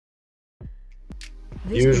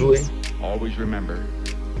This Usually. is Always remember.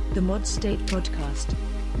 the Mod State Podcast.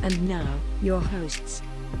 And now, your hosts.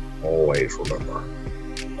 Always remember.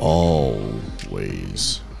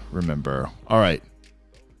 Always remember. All right,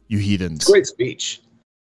 you heathens. It's a great speech.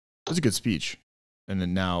 That's a good speech. And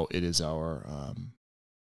then now it is our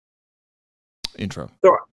intro.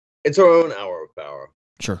 It's our own hour of power.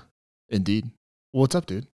 Sure. Indeed. Well, what's up,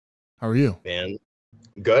 dude? How are you? Man,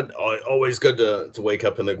 good. Always good to wake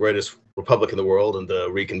up in the greatest republic in the world and to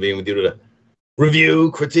reconvene with you to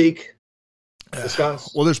review, critique,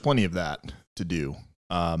 discuss. Well, there's plenty of that to do.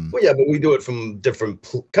 Well, yeah, but we do it from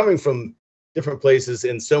coming from different places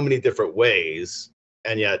in so many different ways,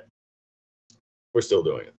 and yet we're still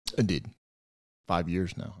doing it. Indeed. 5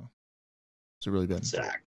 years now. Huh? Has it really been?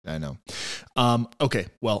 Zach. I know. Okay.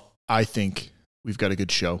 Well, I think we've got a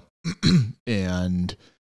good show. And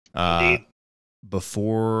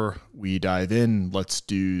before we dive in, let's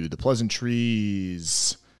do the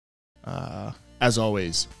pleasantries. As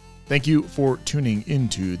always, thank you for tuning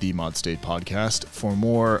into the Mod State podcast. For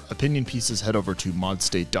more opinion pieces, head over to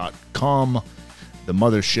modstate.com, the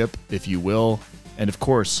mothership, if you will. And of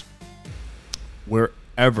course,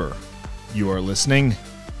 wherever you are listening,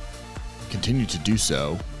 continue to do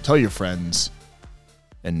so. Tell your friends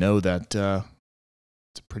and know that it's a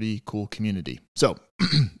pretty cool community. So,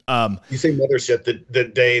 you say mothership the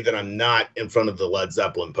day that I'm not in front of the Led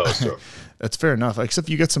Zeppelin poster. That's fair enough. Except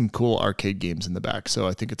you get some cool arcade games in the back, so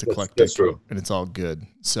I think it's eclectic. That's true, and it's all good.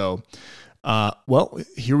 So, well,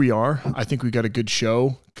 here we are. I think we got a good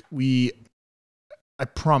show. I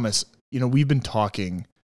promise. We've been talking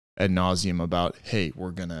ad nauseum about, hey,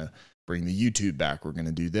 we're gonna bring the YouTube back. We're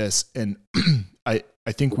gonna do this, and I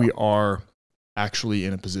think we are actually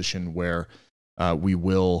in a position where we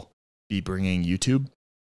will be bringing YouTube.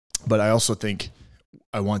 But I also think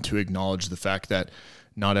I want to acknowledge the fact that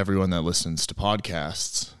not everyone that listens to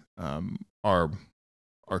podcasts are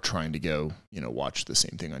trying to go, watch the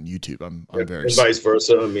same thing on YouTube. I'm very and vice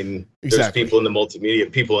versa. I mean, there's Exactly. people in the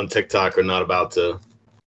multimedia, people on TikTok are not about to.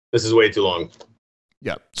 This is way too long.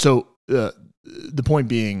 Yeah. So the point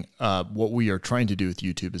being, what we are trying to do with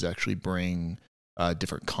YouTube is actually bring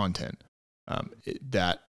different content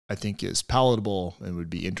that I think is palatable and would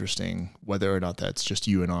be interesting, whether or not that's just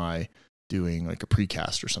you and I doing like a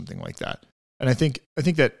precast or something like that. And I think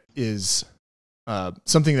that is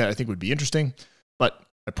something that I think would be interesting, but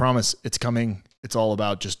I promise it's coming. It's all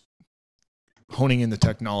about just honing in the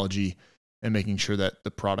technology and making sure that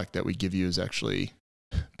the product that we give you is actually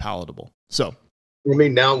palatable. So, I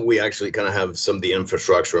mean, now we actually kind of have some of the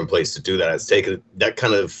infrastructure in place to do that. It's taken that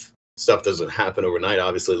kind of stuff doesn't happen overnight,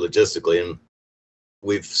 obviously logistically, and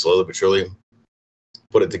we've slowly but surely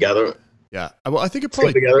put it together. yeah. Well, I think it It's come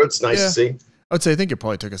probably together. It's nice yeah. to see. I would say I think it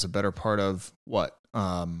probably took us a better part of what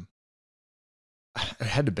it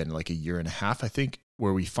had to have been like a year and a half, I think,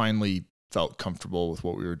 where we finally felt comfortable with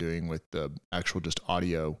what we were doing with the actual just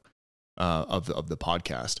audio of the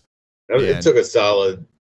podcast. It took a solid,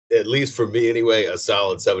 at least for me anyway, a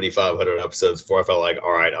solid 7,500 episodes before I felt like,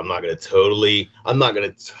 all right, I'm not going to totally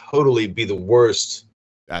be the worst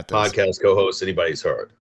podcast co-host anybody's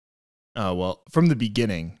heard. Well, from the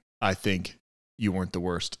beginning, I think you weren't the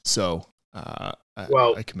worst. So I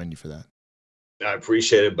commend you for that. I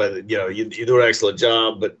appreciate it, but you do an excellent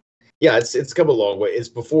job. But yeah, it's come a long way. It's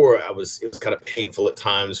before it was kind of painful at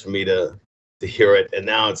times for me to hear it, and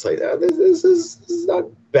now it's like this is not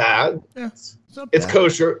bad. Yeah, it's It's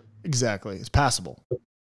kosher. Exactly, it's passable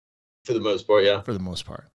for the most part. Yeah, for the most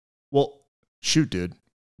part. Well, shoot, dude,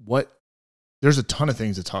 there's a ton of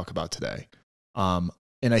things to talk about today, and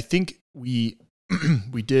I think we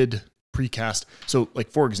did precast. So,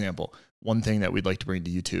 like for example, one thing that we'd like to bring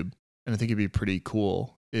to YouTube, and I think it'd be pretty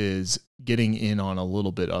cool, is getting in on a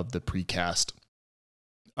little bit of the precast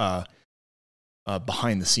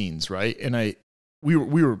behind the scenes, right? And we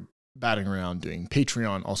were batting around doing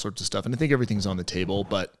Patreon, all sorts of stuff, and I think everything's on the table.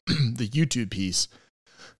 But the YouTube piece,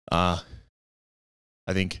 I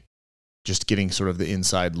think, just getting sort of the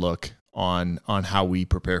inside look on how we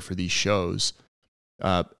prepare for these shows,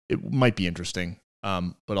 it might be interesting,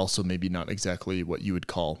 but also maybe not exactly what you would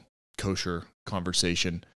call kosher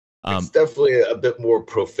conversation. It's definitely a bit more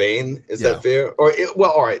profane. Is that fair? Or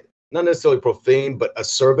all right, not necessarily profane, but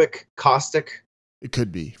acerbic, caustic. It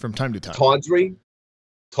could be from time to time. Tawdry.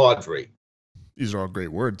 These are all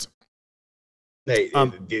great words.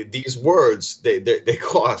 These words they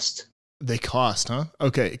cost. They cost, huh?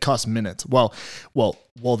 Okay, it costs minutes. Well,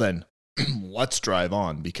 then let's drive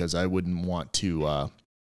on, because I wouldn't want to.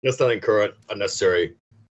 Let's not incur unnecessary.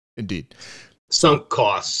 Indeed. Sunk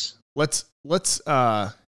costs. Let's.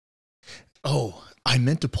 I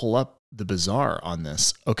meant to pull up the Bazaar on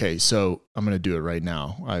this. Okay, so I'm gonna do it right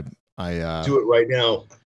now. I Do it right now.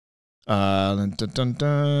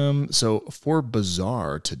 So for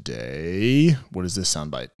Bazaar today, what is this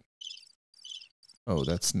soundbite? Oh,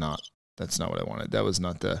 that's not what I wanted. That was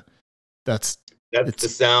not the. That's the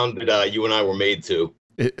sound that you and I were made to.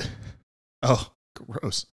 It. Oh,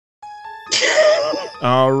 gross.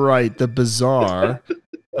 All right, the Bazaar.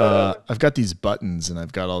 I've got these buttons and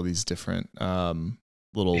I've got all these different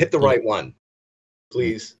little. Hit the right one,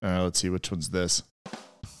 please. Let's see, which one's this?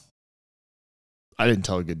 I didn't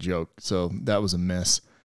tell a good joke, so that was a miss.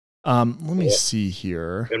 Let me see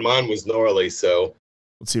here. And mine was gnarly, so.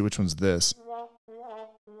 Let's see which one's this.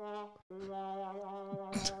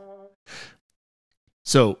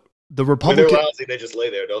 So the Republican. When they're lousy, they just lay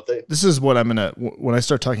there, don't they? This is what I'm gonna. When I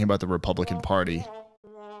start talking about the Republican Party,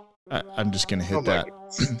 I'm just gonna hit that.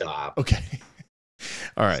 Stop. Okay.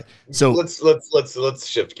 All right. So let's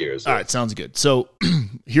shift gears. All right. Sounds good. So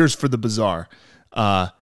here's for the Bazaar.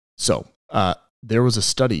 There was a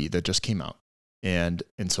study that just came out, and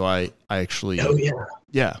so I actually. Oh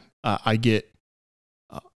yeah. I get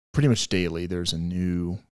pretty much daily. There's a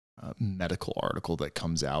new medical article that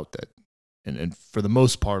comes out that, and for the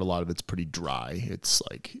most part, a lot of it's pretty dry. It's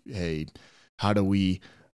like, hey, how do we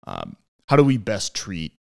best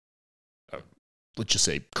treat, let's just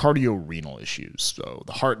say, cardiorenal issues, so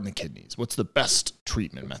the heart and the kidneys? What's the best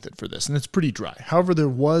treatment method for this? And it's pretty dry. However, there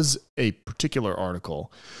was a particular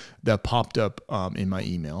article that popped up in my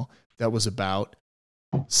email that was about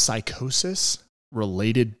psychosis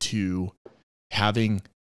related to having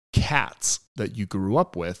cats that you grew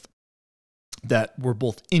up with that were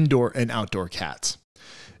both indoor and outdoor cats.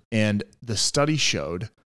 And the study showed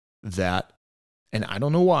that, and I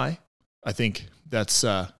don't know why, I think that's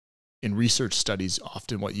in research studies,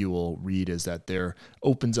 often what you will read is that there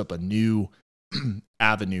opens up a new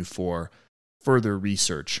avenue for further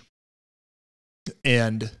research.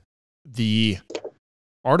 And the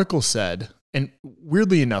article said, and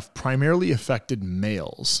weirdly enough, primarily affected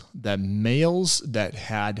males that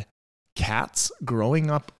had cats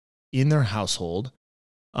growing up in their household,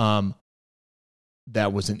 that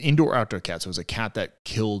was an indoor-outdoor cat. So it was a cat that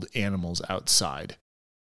killed animals outside.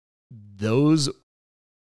 Those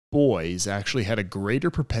boys actually had a greater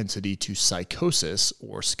propensity to psychosis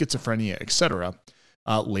or schizophrenia, etc.,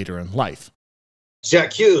 later in life.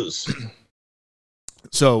 Jack Hughes.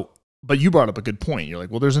 So, but you brought up a good point. You're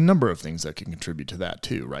like, well, there's a number of things that can contribute to that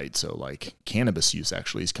too, right? So like cannabis use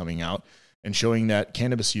actually is coming out and showing that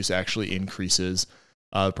cannabis use actually increases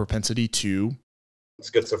propensity to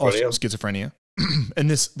schizophrenia. And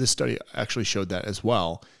this study actually showed that as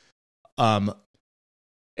well. And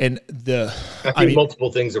I mean,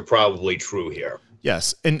 multiple things are probably true here.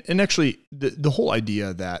 Yes. And actually the whole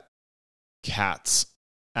idea that cats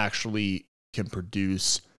actually can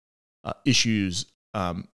produce issues,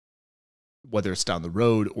 whether it's down the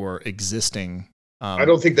road or existing. I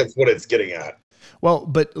don't think that's what it's getting at. Well,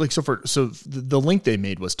 but like, so the link they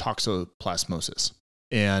made was toxoplasmosis.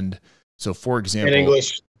 And so, for example, in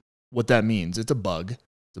English, what that means, it's a bug.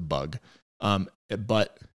 But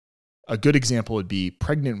a good example would be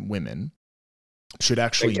pregnant women should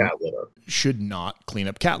not clean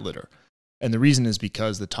up cat litter. And the reason is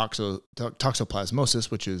because the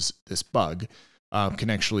toxoplasmosis, which is this bug, can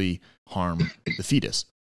actually harm the fetus,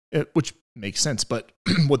 which makes sense. But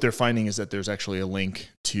what they're finding is that there's actually a link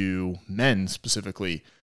to men specifically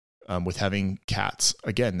with having cats,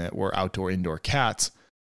 again, that were outdoor, indoor cats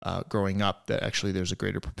growing up, that actually there's a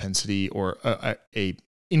greater propensity or a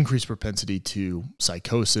increased propensity to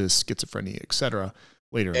psychosis, schizophrenia, etc.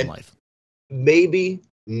 later in life. Maybe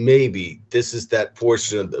this is that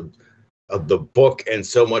portion of the book and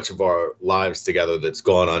so much of our lives together that's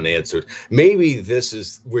gone unanswered. Maybe this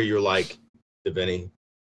is where you're like, Devini,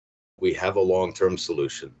 we have a long-term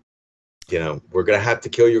solution. You know, we're going to have to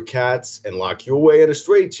kill your cats and lock you away in a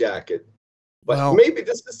straitjacket. But maybe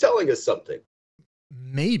this is telling us something.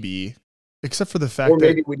 Maybe, except for the fact that... Or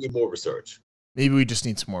maybe we need more research. Maybe we just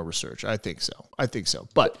need some more research. I think so.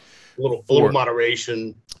 But a little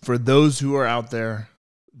moderation. For those who are out there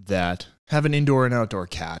that have an indoor and outdoor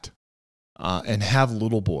cat and have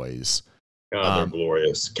little boys. God, they're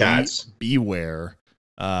glorious. Cats. Beware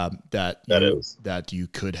that you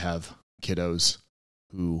could have kiddos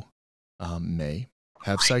who may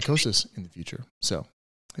have psychosis in the future. So,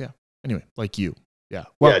 yeah. Anyway, like you. Yeah.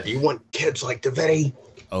 Well, do you want kids like Devini?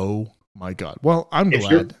 Oh, my God. Well, I'm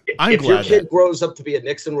glad. If your kid grows up to be a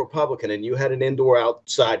Nixon Republican and you had an indoor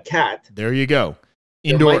outside cat. There you go.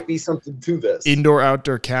 There might be something to this. Indoor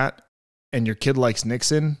outdoor cat and your kid likes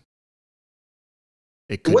Nixon.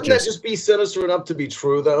 It could Wouldn't that just be sinister enough to be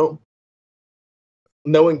true, though?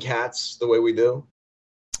 Knowing cats the way we do,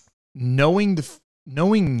 knowing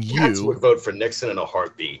cats you would vote for Nixon in a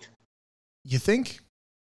heartbeat. You think?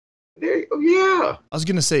 Yeah. I was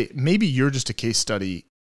gonna say maybe you're just a case study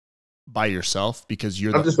by yourself because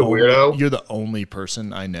I'm just a weirdo. You're the only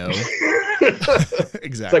person I know. Exactly.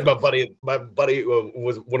 It's like my buddy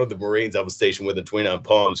was one of the Marines I was stationed with in Twin on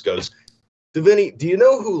Palms goes, Davini, do you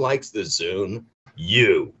know who likes the Zune?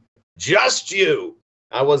 You. Just you.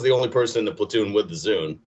 I was the only person in the platoon with the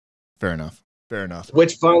Zune. Fair enough.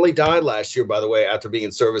 Which finally died last year, by the way, after being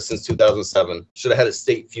in service since 2007. Should have had a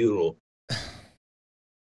state funeral.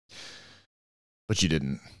 But you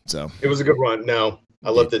didn't. So it was a good run. No, I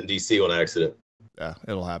left it in DC on accident. Yeah,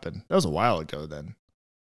 it'll happen. That was a while ago then.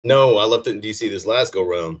 No, I left it in DC this last go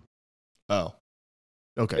round. Oh.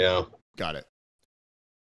 Okay. Yeah. Got it.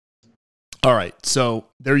 All right. So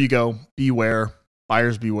there you go. Beware.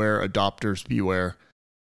 Buyers beware. Adopters beware.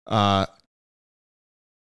 I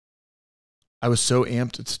was so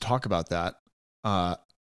amped to talk about that. I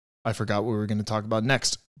forgot what we were going to talk about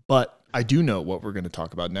next, but I do know what we're going to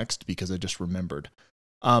talk about next because I just remembered.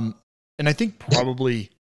 And I think probably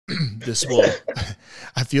this will,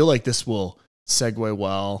 I feel like this will segue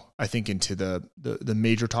well, I think, into the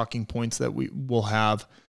major talking points that we will have.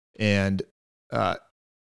 And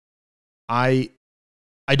I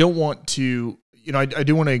don't want to, I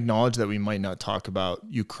do want to acknowledge that we might not talk about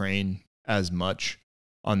Ukraine as much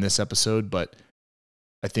on this episode, but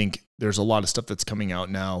I think there's a lot of stuff that's coming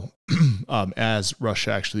out now as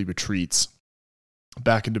Russia actually retreats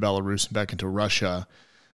back into Belarus and back into Russia,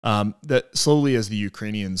 that slowly as the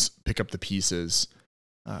Ukrainians pick up the pieces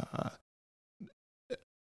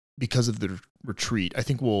because of the retreat, I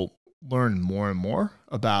think we'll learn more and more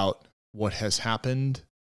about what has happened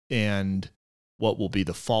and what will be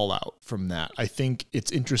the fallout from that. I think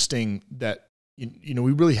it's interesting that, we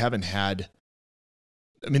really haven't had,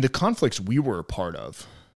 the conflicts we were a part of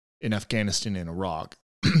in Afghanistan and Iraq,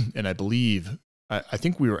 and I believe, I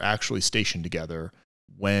think we were actually stationed together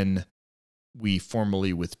when we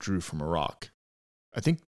formally withdrew from Iraq. I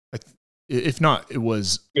think, if not, it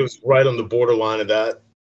was right on the borderline of that.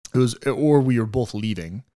 It was, or we were both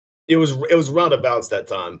leaving. It was roundabouts that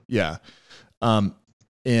time. Yeah.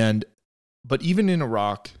 But even in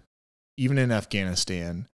Iraq, even in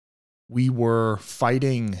Afghanistan, we were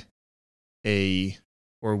fighting I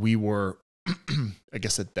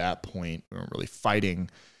guess at that point, we weren't really fighting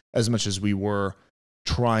as much as we were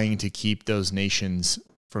trying to keep those nations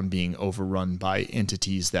from being overrun by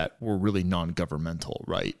entities that were really non-governmental,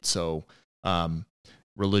 right? So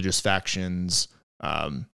religious factions,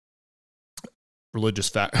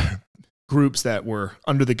 groups that were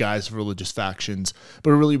under the guise of religious factions,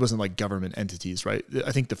 but it really wasn't like government entities, right?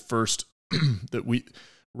 I think the first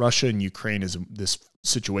Russia and Ukraine is this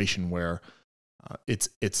situation where it's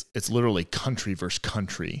literally country versus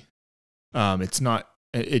country. It's not,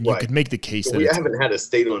 and you could make the case that we haven't had a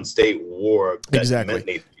state-on-state war.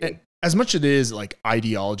 Exactly. As much as it is like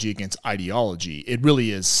ideology against ideology, it really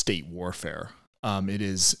is state warfare. It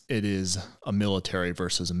is a military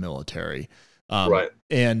versus a military. Right.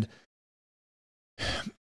 And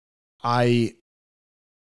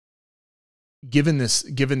given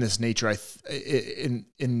this nature,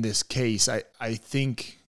 in this case, I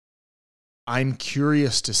think I'm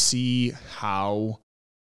curious to see how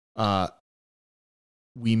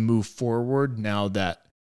we move forward now that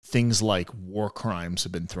things like war crimes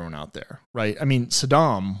have been thrown out there, right?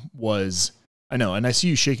 Saddam was, I know, and I see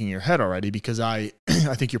you shaking your head already because I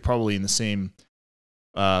think you're probably in the same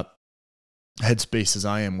headspace as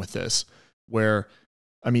I am with this, where,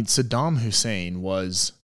 Saddam Hussein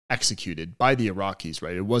was executed by the Iraqis,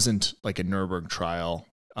 right? It wasn't like a Nuremberg trial.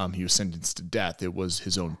 He was sentenced to death. It was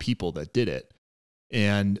his own people that did it.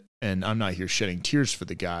 And I'm not here shedding tears for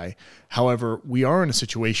the guy. However, we are in a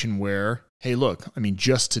situation where, hey, look,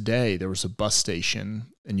 just today there was a bus station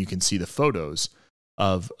and you can see the photos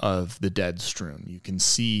of the dead strewn. You can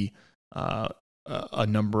see a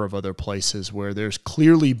number of other places where there's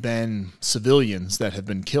clearly been civilians that have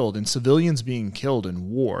been killed, and civilians being killed in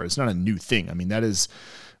war is not a new thing. That is,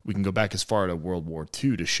 we can go back as far to World War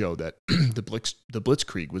II to show that the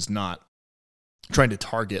Blitzkrieg was not trying to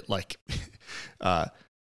target like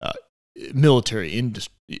military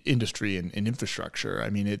industry and infrastructure.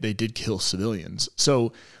 They did kill civilians.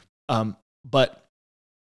 So, but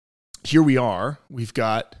here we are. We've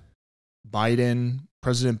got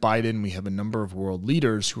President Biden. We have a number of world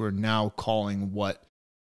leaders who are now calling what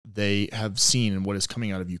they have seen and what is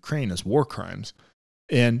coming out of Ukraine as war crimes.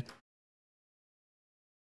 And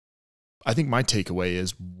I think my takeaway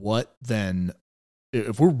is, what then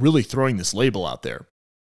if we're really throwing this label out there,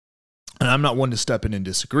 and I'm not one to step in and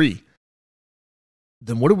disagree,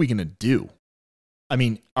 then what are we going to do? I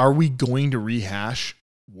mean, are we going to rehash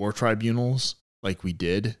war tribunals like we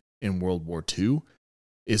did in World War II?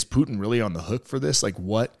 Is Putin really on the hook for this? Like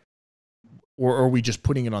what? Or are we just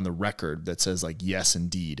putting it on the record that says like, yes,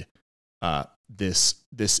 indeed, this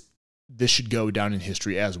should go down in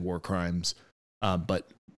history as war crimes? But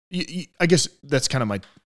I guess that's kind of my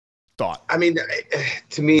thought. I mean,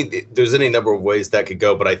 to me, there's any number of ways that could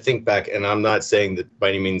go, but I think back, and I'm not saying that by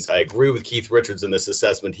any means I agree with Keith Richards in this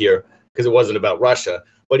assessment here, because it wasn't about Russia,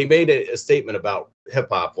 but he made a statement about hip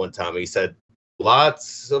hop one time. He said,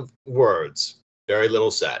 lots of words, very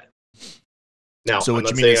little said. Now, so I'm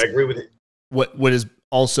not saying I agree with it. What is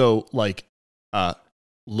also like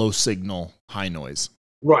low signal, high noise.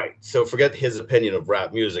 Right. So forget his opinion of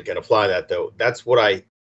rap music and apply that, though. That's what I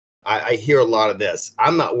hear a lot of this.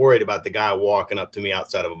 I'm not worried about the guy walking up to me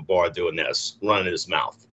outside of a bar doing this, running his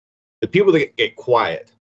mouth. The people that get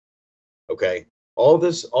quiet, okay? All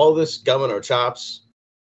this governor chops.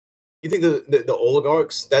 You think the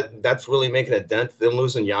oligarchs, that's really making a dent, them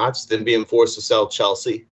losing yachts, them being forced to sell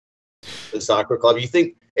Chelsea, the soccer club? You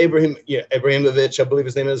think Abramovich, I believe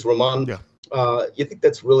his name is, Roman, you think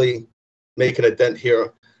that's really making a dent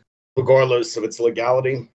here, regardless of its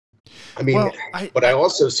legality? I mean, but I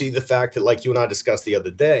also see the fact that, like you and I discussed the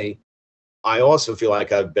other day, I also feel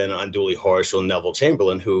like I've been unduly harsh on Neville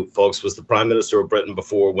Chamberlain, who, folks, was the Prime Minister of Britain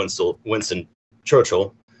before Winston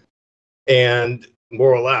Churchill, and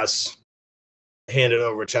more or less handed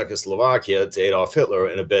over Czechoslovakia to Adolf Hitler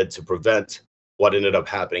in a bid to prevent what ended up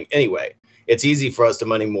happening anyway. It's easy for us to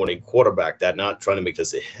Monday morning quarterback that, not trying to make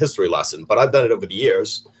this a history lesson, but I've done it over the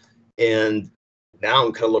years, and now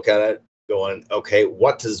I'm kind of looking at it going, okay,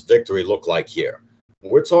 what does victory look like here?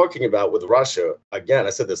 We're talking about with Russia, again, I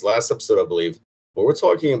said this last episode, I believe, but we're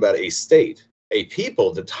talking about a state, a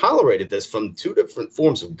people that tolerated this from two different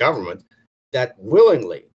forms of government that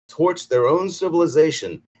willingly torched their own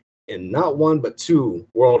civilization in not one but two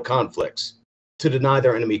world conflicts to deny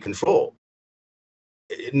their enemy control.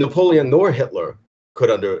 Napoleon nor Hitler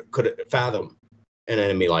could fathom an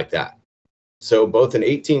enemy like that. So both in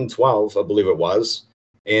 1812, I believe it was,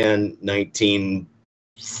 and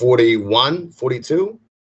 1941, 42,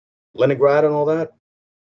 Leningrad and all that.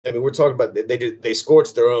 I mean, we're talking about they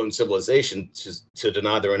scorched their own civilization to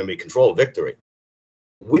deny their enemy control victory.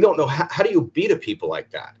 We don't know how do you beat a people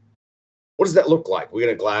like that? What does that look like? We're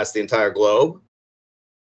going to glass the entire globe?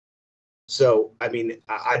 So, I mean,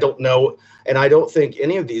 I don't know. And I don't think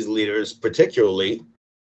any of these leaders, particularly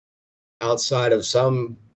outside of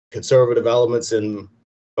some conservative elements in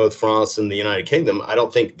both France and the United Kingdom, I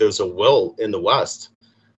don't think there's a will in the West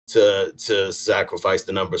to sacrifice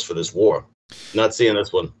the numbers for this war. Not seeing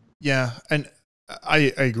this one. Yeah, and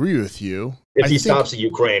I agree with you. If he stops at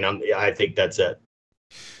Ukraine, I think that's it.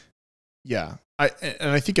 Yeah,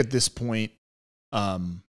 I think at this point, I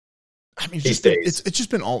mean, it's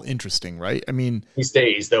just been all interesting, right? I mean, he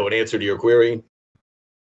stays, though. In answer to your query,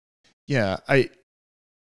 yeah,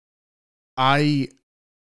 I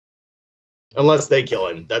unless they kill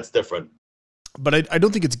him, that's different. But I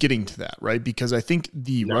don't think it's getting to that, right? Because I think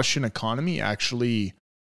the Russian economy actually,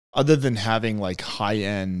 other than having like high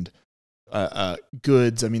end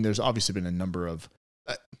goods, I mean, there's obviously been a number of.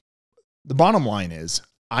 The bottom line is,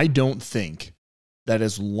 I don't think that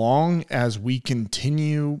as long as we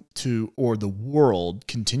continue to, or the world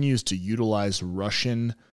continues to utilize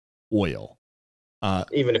Russian oil,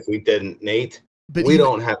 even if we didn't, Nate, we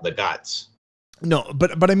don't have the guts. No,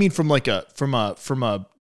 but I mean, from a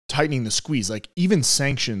tightening the squeeze, like even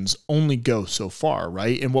sanctions only go so far,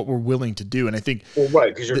 right? And what we're willing to do, and I think, well,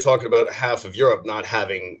 right, because you're talking about half of Europe not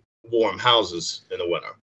having warm houses in the winter.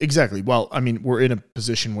 Exactly. Well, I mean, we're in a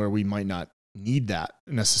position where we might not need that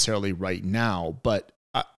necessarily right now, but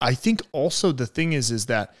I think also the thing is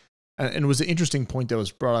that, and it was an interesting point that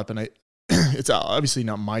was brought up, and it's obviously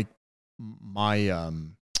not my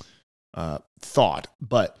thought,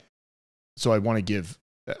 but so I want to give,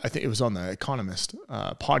 I think it was on the Economist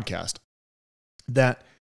podcast, that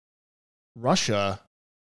Russia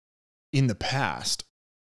in the past,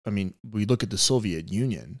 I mean, we look at the Soviet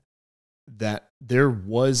Union, that there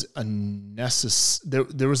was a necessity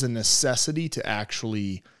to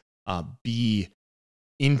actually be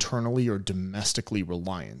internally or domestically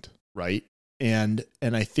reliant, right? And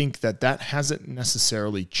I think that hasn't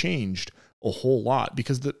necessarily changed a whole lot,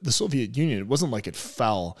 because the Soviet Union, it wasn't like it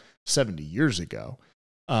fell 70 years ago.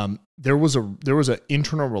 There was an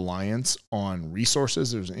internal reliance on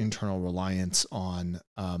resources. There was an internal reliance on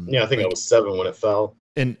I think I was 7 when it fell.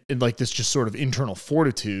 And like this just sort of internal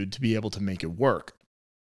fortitude to be able to make it work.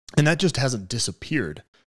 And that just hasn't disappeared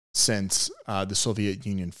since the Soviet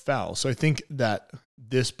Union fell. So I think that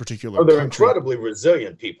this particular they're country, incredibly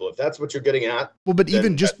resilient people. If that's what you're getting at. well, but then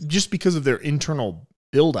even just because of their internal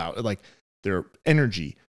build out, like their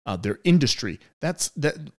energy, their industry, that.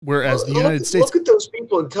 Whereas the United States, look at those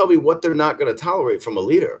people and tell me what they're not going to tolerate from a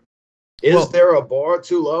leader. Is there a bar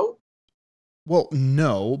too low? Well,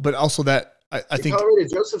 no, but also that I think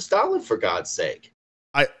tolerated Joseph Stalin, for God's sake.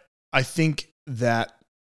 I think that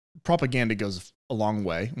propaganda goes a long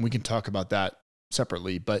way, and we can talk about that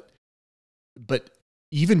separately. But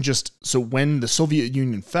even just so, when the Soviet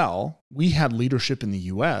Union fell, we had leadership in the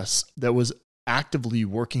U.S. that was actively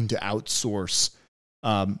working to outsource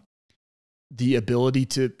the ability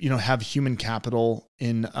to have human capital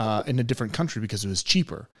in a different country because it was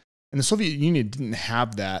cheaper. And the Soviet Union didn't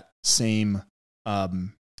have that same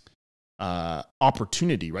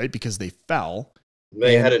opportunity, right? Because they fell.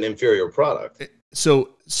 They had an inferior product.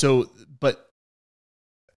 But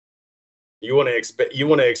you want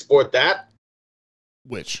to export that?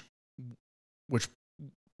 Which,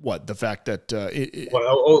 what? The fact that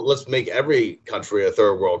let's make every country a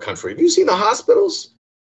third world country. Have you seen the hospitals?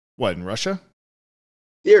 What, in Russia?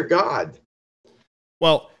 Dear God.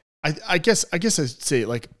 Well, I guess I'd say,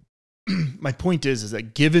 like, my point is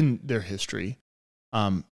that given their history,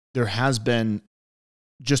 there has been,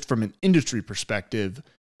 just from an industry perspective,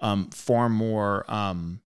 far more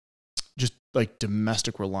just like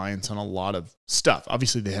domestic reliance on a lot of stuff.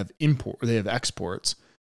 Obviously, they have exports,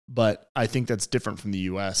 but I think that's different from the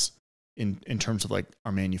U.S. in terms of like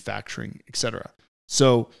our manufacturing, et cetera.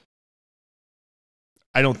 So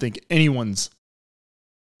I don't think anyone's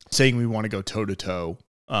saying we want to go toe to toe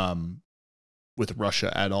with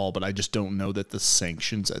Russia at all, but I just don't know that the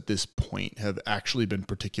sanctions at this point have actually been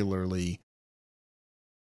particularly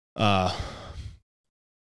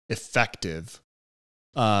effective.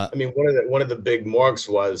 I mean, one of the big marks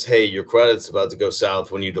was, hey, your credit's about to go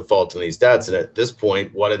south when you default on these debts. And at this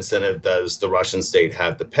point, what incentive does the Russian state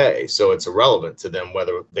have to pay? So it's irrelevant to them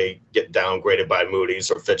whether they get downgraded by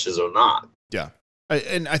Moody's or Fitch's or not. Yeah.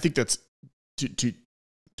 And I think that's to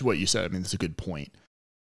what you said. I mean, that's a good point.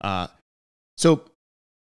 So,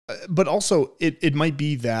 but also it might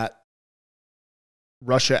be that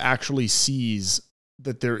Russia actually sees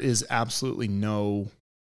that there is absolutely no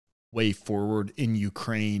way forward in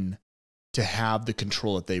Ukraine to have the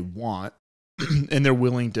control that they want, and they're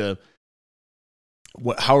willing to,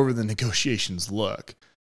 however the negotiations look.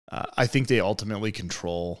 I think they ultimately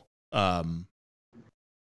control the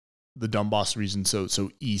Donbass region,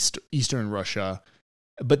 so eastern Russia.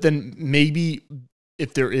 But then maybe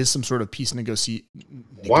if there is some sort of peace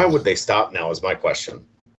why would they stop now? Is my question.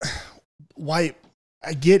 Why?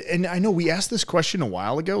 I get, and I know we asked this question a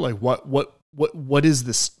while ago. Like, what is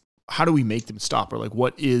this? How do we make them stop? Or like,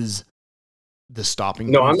 what is the stopping?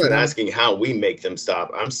 No, I'm not asking how we make them stop.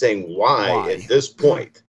 I'm saying why at this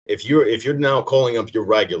point, if you're now calling up your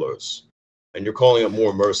regulars and you're calling up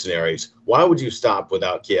more mercenaries, why would you stop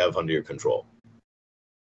without Kiev under your control?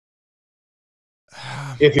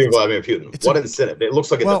 If you're Vladimir Putin, what incentive? It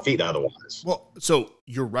looks like a defeat otherwise. Well, so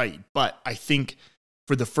you're right, but I think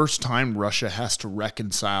for the first time, Russia has to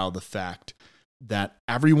reconcile the fact that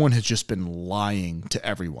everyone has just been lying to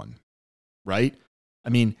everyone, right? I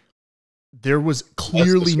mean, there was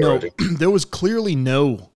clearly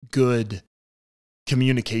no good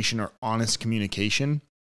communication or honest communication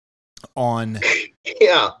on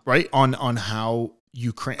right on how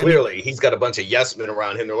Ukraine. Clearly, he's got a bunch of yes men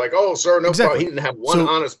around him. They're like, "Oh, sir, no problem." He didn't have one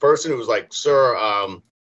honest person who was like, "Sir,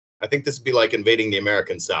 I think this would be like invading the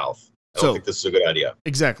American South. I don't think this is a good idea."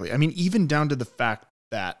 Exactly. I mean, even down to the fact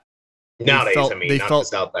that nowadays, not the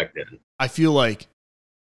South back then. I feel like,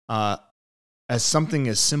 as something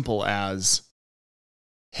as simple as,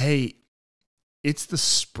 "Hey, it's the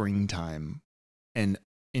springtime, and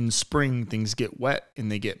in spring things get wet and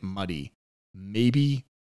they get muddy. Maybe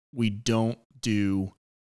we don't do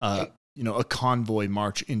a convoy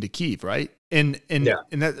march into Kyiv, right?" And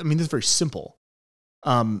that, I mean, that's very simple.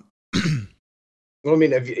 Well, I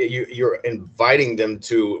mean, if you're inviting them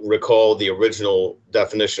to recall the original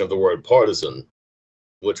definition of the word partisan,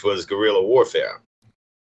 which was guerrilla warfare.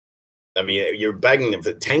 I mean, you're begging them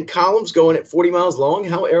for tank columns going at 40 miles long.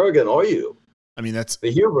 How arrogant are you? I mean,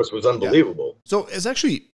 the hubris was unbelievable. Yeah. So it's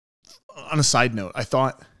actually, on a side note, I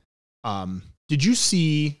thought, did you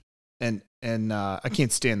see, and I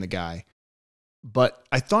can't stand the guy, but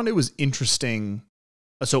I thought it was interesting.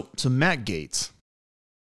 So Matt Gaetz,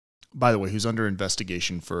 by the way, who's under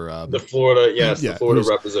investigation for The Florida, yes, yeah, the Florida who's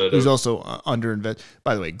representative. also under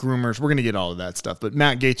by the way, groomers. We're gonna get all of that stuff, but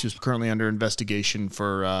Matt Gaetz is currently under investigation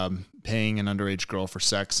for paying an underage girl for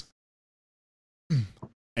sex.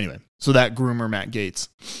 Anyway, so that groomer Matt Gaetz,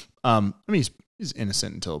 I mean he's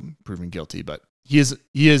innocent until proven guilty, but he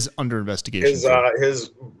is under investigation. His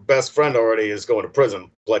best friend already is going to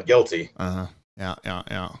prison, pled guilty.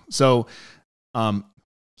 Yeah. So, there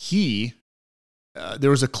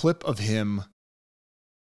was a clip of him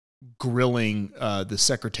grilling the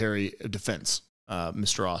Secretary of Defense,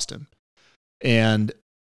 Mr. Austin, and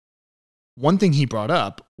one thing he brought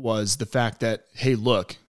up was the fact that, hey,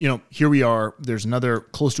 look, here we are. There's another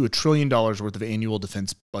close to $1 trillion worth of annual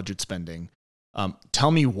defense budget spending.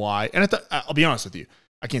 Tell me why. And I'll be honest with you,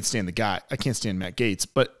 I can't stand the guy. I can't stand Matt Gaetz.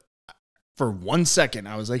 But for 1 second,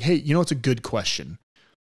 I was like, hey, it's a good question.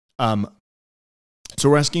 So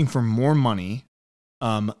we're asking for more money.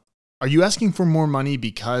 Are you asking for more money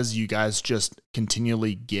because you guys just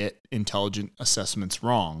continually get intelligence assessments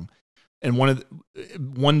wrong? And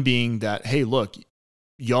one being that, hey, look,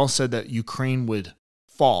 y'all said that Ukraine would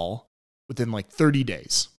fall within like 30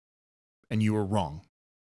 days, and you were wrong.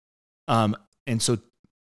 And so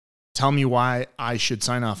tell me why I should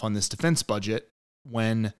sign off on this defense budget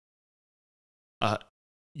when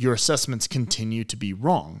your assessments continue to be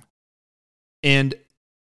wrong. And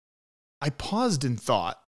I paused and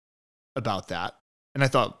thought about that. And I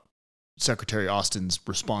thought Secretary Austin's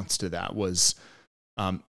response to that was,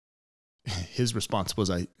 his response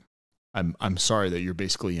was, I'm sorry that you're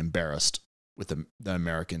basically embarrassed with the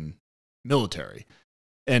American military.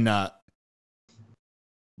 And,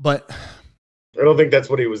 but I don't think that's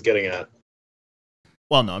what he was getting at.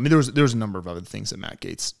 Well, no, I mean, there was a number of other things that Matt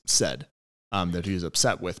Gaetz said, that he was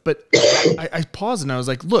upset with, but I paused and I was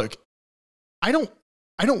like, look, I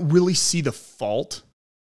don't really see the fault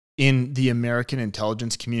in the American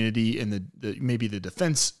intelligence community and maybe the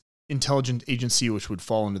Defense Intelligence Agency, which would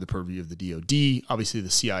fall under the purview of the DoD. Obviously,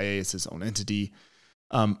 the CIA is its own entity.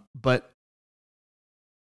 But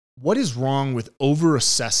what is wrong with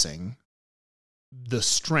over-assessing the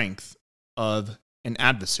strength of an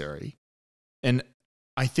adversary? And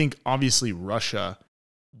I think, obviously, Russia,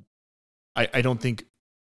 I don't think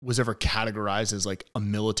was ever categorized as like a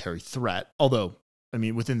military threat. Although, I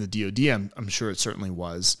mean, within the DoD, I'm sure it certainly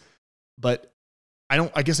was. But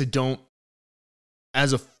I guess I don't,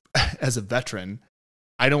 as a veteran,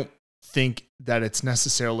 I don't think that it's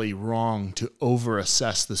necessarily wrong to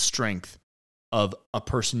over-assess the strength of a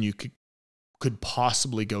person you could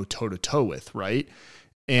possibly go toe-to-toe with, right?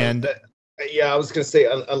 And yeah, I was going to say,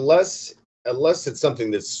 unless it's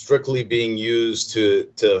something that's strictly being used to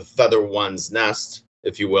feather one's nest,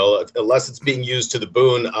 if you will, unless it's being used to the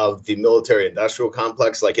boon of the military-industrial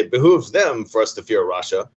complex, like it behooves them for us to fear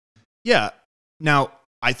Russia. Yeah. Now,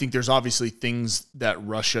 I think there's obviously things that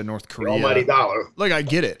Russia, North Korea, the almighty dollar. Like, I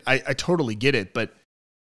get it. I totally get it. But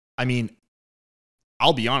I mean,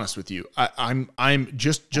 I'll be honest with you. I'm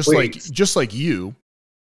just like you.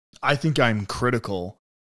 I think I'm critical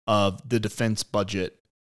of the defense budget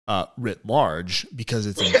writ large because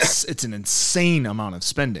it's an insane amount of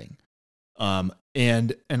spending.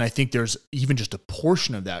 And I think there's even just a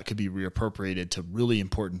portion of that could be reappropriated to really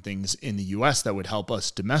important things in the U.S. that would help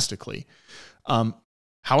us domestically.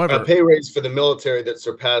 However, a pay raise for the military that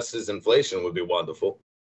surpasses inflation would be wonderful.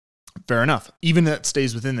 Fair enough. Even that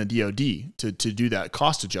stays within the DoD to do that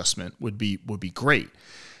cost adjustment would be great.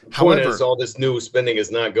 However, point is, all this new spending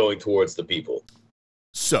is not going towards the people.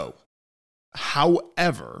 So,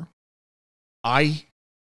 however, I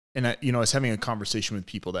was having a conversation with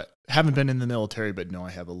people that haven't been in the military, but know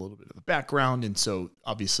I have a little bit of a background, and so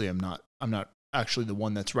obviously I'm not actually the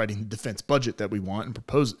one that's writing the defense budget that we want and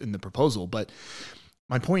propose in the proposal. But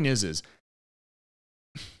my point is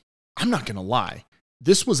I'm not going to lie.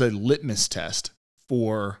 This was a litmus test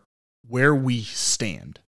for where we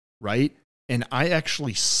stand, right? And I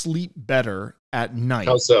actually sleep better at night.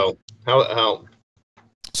 How so? How?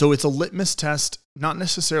 So it's a litmus test, not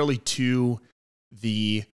necessarily to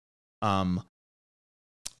the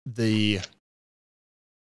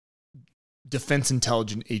Defense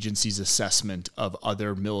Intelligence Agency's assessment of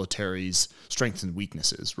other militaries' strengths and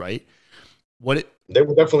weaknesses, right? They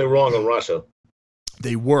were definitely wrong on Russia.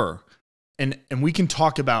 They were. And we can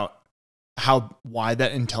talk about why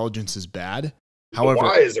that intelligence is bad. However,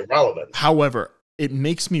 why is it relevant? However, it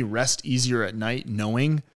makes me rest easier at night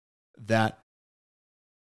knowing that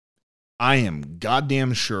I am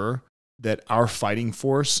goddamn sure that our fighting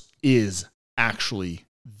force is actually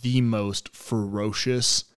the most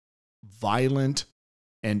ferocious, violent,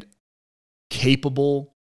 and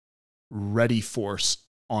capable, ready force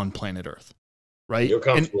on planet Earth, right? You're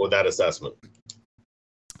comfortable with that assessment.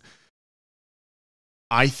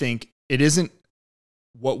 I think it isn't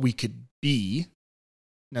what we could be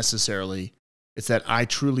necessarily. It's that I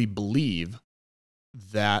truly believe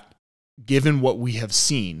that given what we have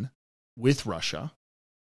seen with Russia,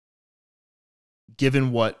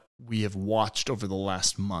 given what we have watched over the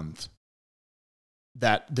last month,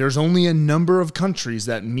 that there's only a number of countries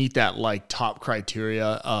that meet that like top criteria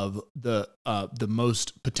of the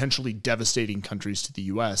most potentially devastating countries to the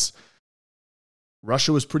U.S.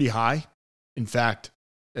 Russia was pretty high. In fact,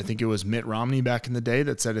 I think it was Mitt Romney back in the day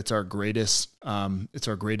that said it's our greatest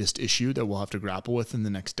issue that we'll have to grapple with in the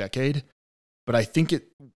next decade. But I think it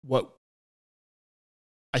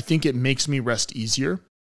makes me rest easier.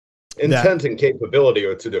 Intent and capability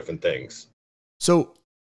are two different things. So,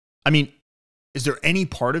 I mean, is there any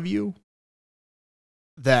part of you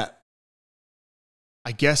that,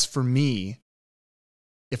 I guess for me,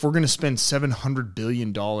 if we're going to spend $700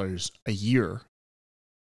 billion a year,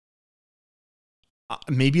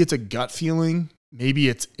 maybe it's a gut feeling, maybe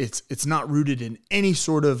it's not rooted in any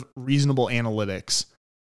sort of reasonable analytics,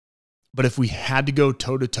 but if we had to go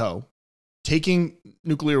toe to toe, taking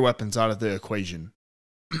nuclear weapons out of the equation,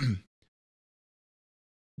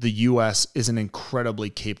 the U.S. is an incredibly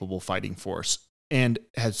capable fighting force and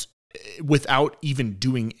has, without even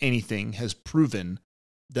doing anything, has proven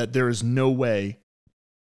that there is no way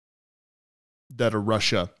that a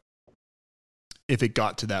Russia, if it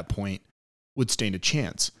got to that point, would stand a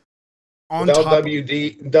chance. Without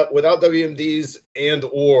WMDs and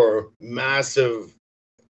or massive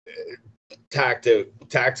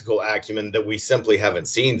tactical acumen that we simply haven't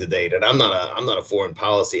seen to date. And I'm not a foreign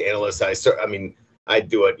policy analyst. I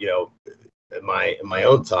do it, in my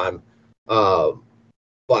own time.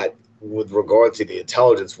 But with regard to the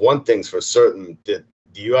intelligence, one thing's for certain, that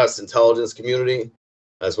the U.S. intelligence community,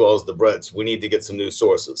 as well as the Brits, we need to get some new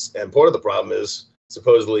sources. And part of the problem is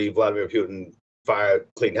supposedly Vladimir Putin fired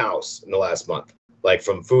clean house in the last month, like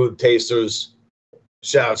from food tasters,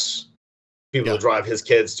 chefs, people to drive his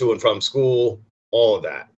kids to and from school, all of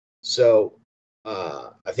that. So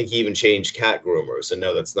I think he even changed cat groomers, and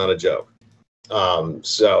no, that's not a joke.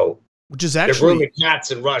 Which is actually, they're grooming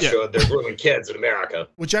cats in Russia, they're grooming kids in America.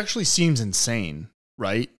 Which actually seems insane,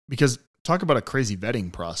 right? Because talk about a crazy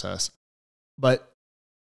vetting process. But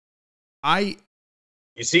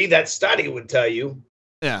you see, that study would tell you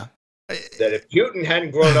that if Putin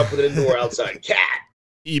hadn't grown up with an indoor outside cat,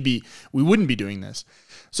 we wouldn't be doing this.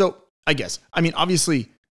 So I guess, obviously,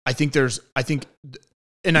 I think,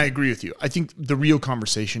 and I agree with you. I think the real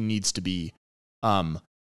conversation needs to be, the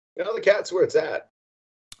cat's where it's at.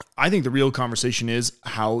 I think the real conversation is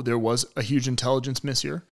how there was a huge intelligence miss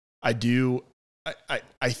here. I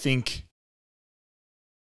think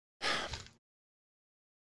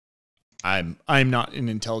I'm not an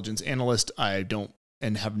intelligence analyst. I don't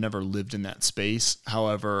and have never lived in that space.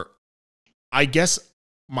 However, I guess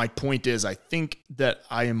my point is, I think that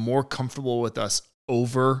I am more comfortable with us I'd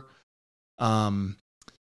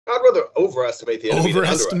rather overestimate the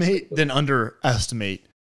enemy than underestimate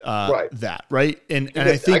that, right? And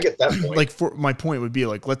I think, I get that point. Like, for my point would be,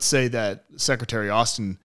 like, let's say that Secretary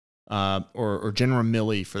Austin or General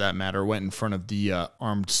Milley, for that matter, went in front of the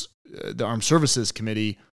Armed Services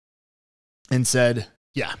Committee and said,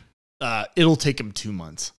 it'll take them 2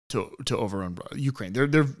 months to overrun Ukraine. They're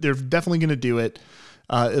definitely going to do it.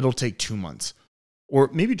 It'll take 2 months, or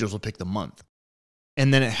maybe just will pick the month,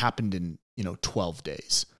 and then it happened in 12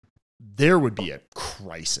 days. There would be a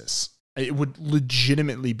crisis. It would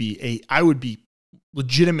legitimately be I would be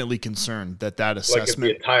legitimately concerned that assessment, like if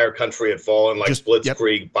the entire country had fallen, like just,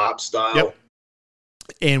 Blitzkrieg, Bop style. Yep.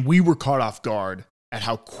 And we were caught off guard at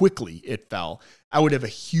how quickly it fell. I would have a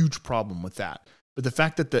huge problem with that. But the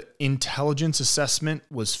fact that the intelligence assessment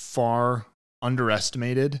was far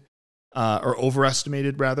underestimated, or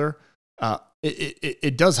overestimated rather,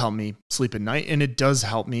 it does help me sleep at night, and it does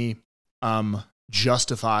help me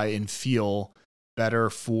justify and feel better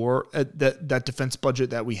for that defense budget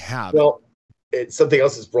that we have. Well, it's something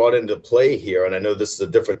else that's brought into play here, and I know this is a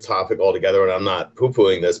different topic altogether, and I'm not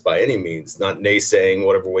poo-pooing this by any means, not naysaying,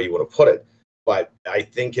 whatever way you want to put it, but I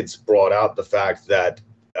think it's brought out the fact that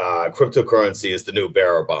cryptocurrency is the new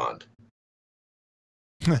bearer bond.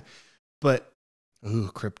 But,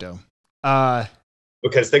 crypto.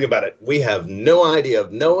 Because think about it, we have no idea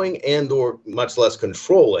of knowing and or much less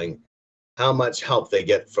controlling how much help they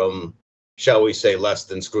get from, shall we say, less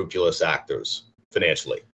than scrupulous actors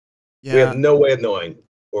financially. Yeah. We have no way of knowing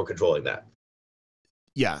or controlling that.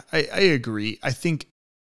 Yeah, I agree. I think,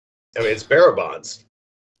 it's bearer bonds.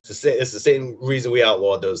 It's the same reason we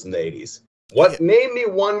outlawed those in the 80s. Name me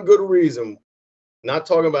one good reason, not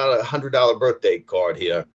talking about $100 birthday card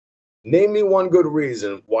here. Name me one good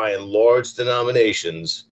reason why in large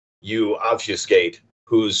denominations you obfuscate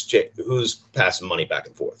who's passing money back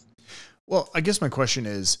and forth. Well, I guess my question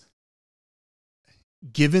is,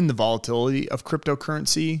 given the volatility of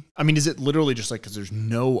cryptocurrency, I mean, is it literally just like, because there's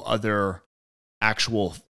no other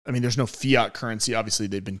actual, I mean, there's no fiat currency. Obviously,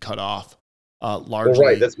 they've been cut off largely. Well,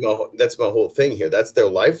 right. That's my whole thing here. That's their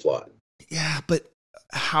lifeline. Yeah, but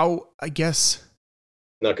how, I guess.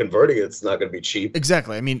 Not converting it, it's not going to be cheap.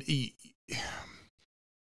 Exactly. I mean.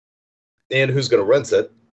 And who's going to rent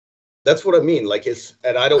it? That's what I mean. Like,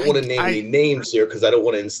 and I don't want to name any names here because I don't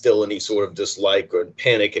want to instill any sort of dislike or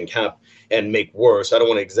panic and make worse. I don't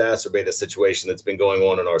want to exacerbate a situation that's been going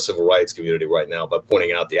on in our civil rights community right now by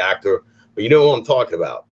pointing out the actor. But you know who I'm talking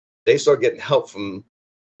about. They start getting help from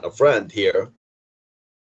a friend here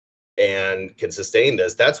and can sustain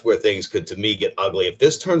this. That's where things could, to me, get ugly. If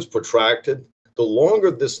this turns protracted, the longer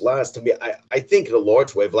this lasts, to me, I think in a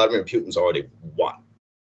large way, Vladimir Putin's already won.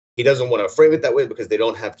 He doesn't want to frame it that way because they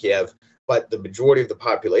don't have Kiev, but the majority of the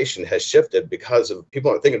population has shifted because of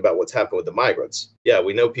people aren't thinking about what's happened with the migrants. Yeah,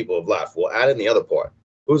 we know people have left. We'll add in the other part.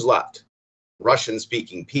 Who's left?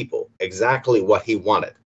 Russian-speaking people. Exactly what he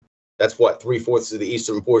wanted. That's what, 3/4 of the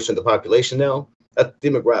eastern portion of the population now? That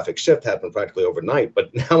demographic shift happened practically overnight,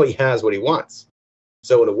 but now he has what he wants.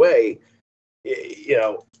 So in a way, you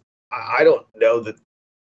know, I don't know that.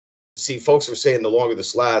 See, folks were saying the longer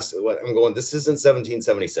this lasts, I'm going, this isn't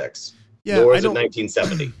 1776. Yeah, nor is it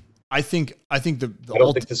 1970. I think I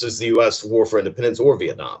don't think this is the U.S. war for independence or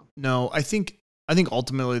Vietnam. No, I think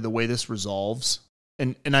ultimately the way this resolves,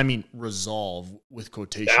 and I mean resolve with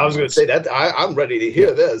quotation. I was going to say that I'm ready to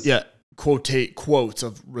hear this. Yeah, quotes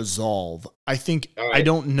of resolve. I think right. I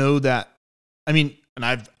don't know that. I mean, and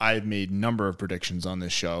I've made a number of predictions on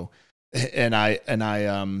this show, and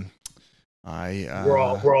we're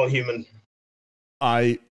all human.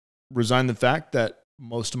 I resign the fact that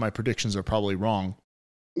most of my predictions are probably wrong.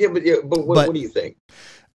 But what do you think?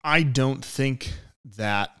 I don't think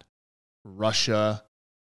that Russia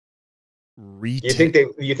You think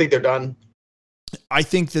they're done? I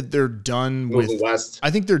think that they're done moving west.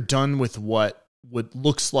 I think they're done with what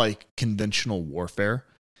looks like conventional warfare,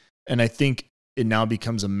 and I think it now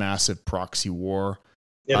becomes a massive proxy war.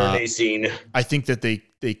 Internecine. I think that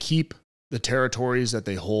they keep the territories that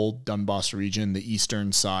they hold, Donbas region, the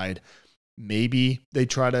eastern side. Maybe they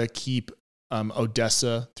try to keep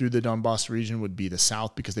Odessa through the Donbas region, would be the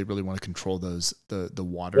south, because they really want to control the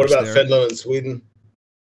waters. What about there. Finland and Sweden?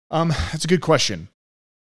 That's a good question.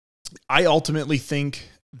 I ultimately think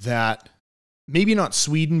that maybe not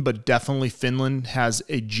Sweden, but definitely Finland has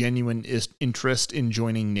a genuine interest in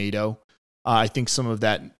joining NATO. I think some of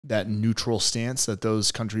that neutral stance that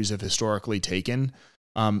those countries have historically taken.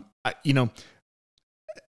 I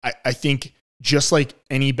think just like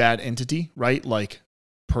any bad entity, right? Like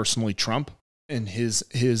personally Trump and his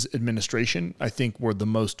administration, I think were the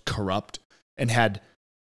most corrupt and had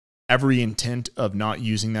every intent of not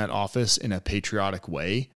using that office in a patriotic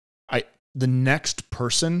way. The next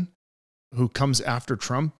person who comes after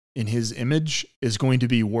Trump in his image is going to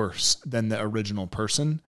be worse than the original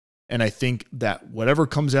person. And I think that whatever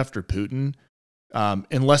comes after Putin,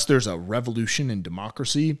 unless there's a revolution in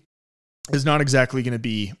democracy, is not exactly going to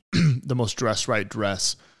be the most dress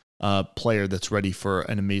player that's ready for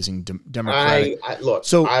an amazing democratic. Look,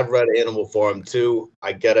 so I've read Animal Farm too.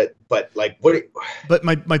 I get it, but like, But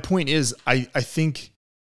my point is, I think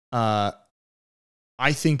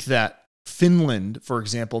that Finland, for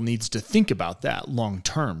example, needs to think about that long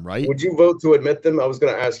term, right? Would you vote to admit them? I was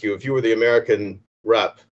going to ask you if you were the American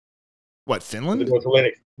rep. What, Finland?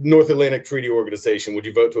 The North Atlantic Treaty Organization. Would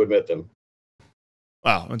you vote to admit them?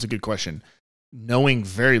 Wow, that's a good question. Knowing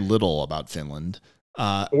very little about Finland.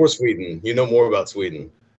 Or Sweden. You know more about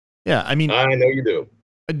Sweden. Yeah, I mean. I know you do.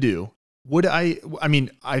 I do. I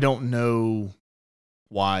don't know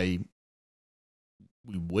why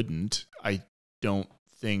we wouldn't. I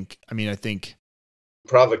think.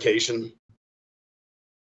 Provocation.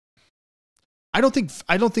 I don't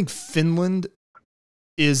think Finland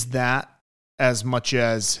is that as much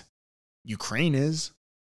as Ukraine is,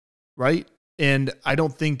 right? And I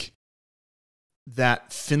don't think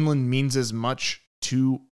that Finland means as much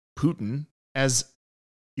to Putin as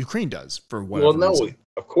Ukraine does for whatever reason.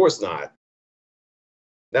 Of course not.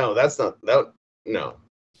 No, that's not that. No,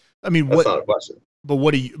 I mean, that's not a question.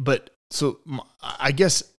 But so I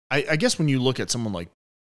guess when you look at someone like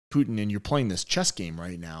Putin and you're playing this chess game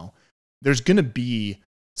right now, there's going to be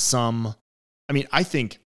some. I mean, I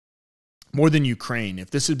think more than Ukraine,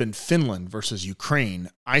 if this had been Finland versus Ukraine,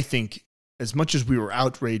 I think as much as we were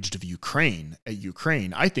outraged at Ukraine,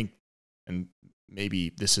 I think, and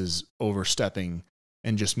maybe this is overstepping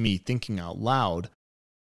and just me thinking out loud,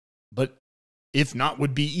 but if not,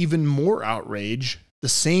 would be even more outrage, the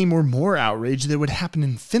same or more outrage that would happen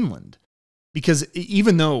in Finland. Because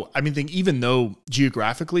even though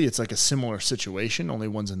geographically it's like a similar situation, only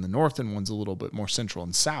one's in the north and one's a little bit more central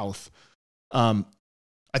and south, I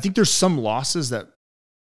think there's some losses that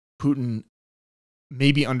Putin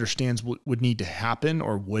maybe understands would need to happen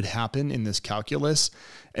or would happen in this calculus,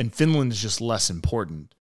 and Finland is just less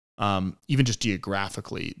important, even just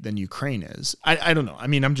geographically, than Ukraine is. I don't know. I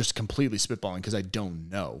mean, I'm just completely spitballing because I don't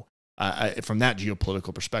know from that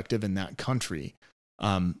geopolitical perspective in that country.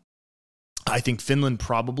 I think Finland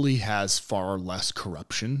probably has far less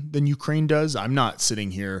corruption than Ukraine does. I'm not sitting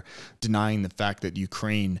here denying the fact that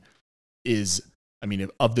Ukraine is, I mean,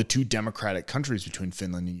 of the two democratic countries between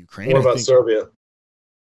Finland and Ukraine. What about Serbia?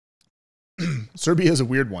 Serbia is a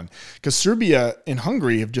weird one because Serbia and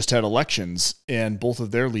Hungary have just had elections, and both of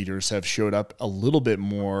their leaders have showed up a little bit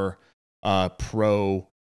more pro.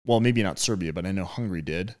 Well, maybe not Serbia, but I know Hungary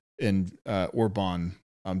did, and Orban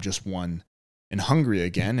just won in Hungary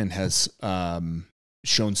again and has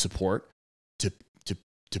shown support to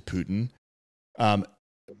Putin.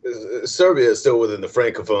 Serbia is still within the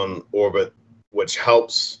Francophone orbit, which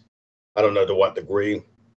helps. I don't know to what degree.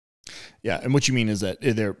 Yeah, and what you mean is that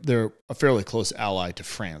they're a fairly close ally to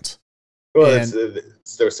France. Well,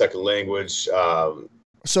 it's their second language.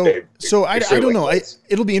 So I don't know.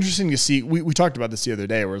 It'll be interesting to see. We talked about this the other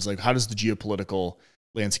day, where it's like, how does the geopolitical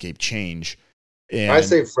landscape change? And I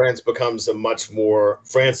say France becomes a much more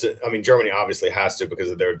Germany obviously has to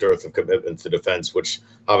because of their dearth of commitment to defense, which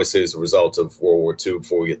obviously is a result of World War II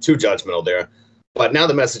before we get too judgmental there. But now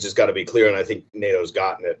the message has got to be clear, and I think NATO's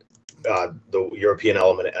gotten it. The European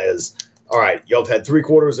element is, all right, y'all have had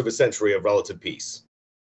 3/4 of a century of relative peace.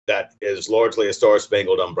 That is largely a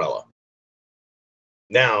star-spangled umbrella.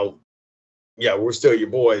 Now, yeah, we're still your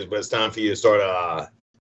boys, but it's time for you to start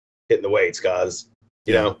hitting the weights, guys.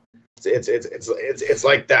 You know, it's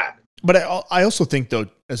like that. But I also think, though,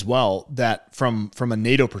 as well, that from a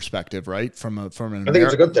NATO perspective, right? I think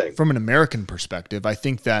it's a good thing. From an American perspective, I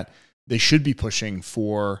think that they should be pushing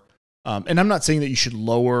for, and I'm not saying that you should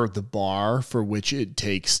lower the bar for which it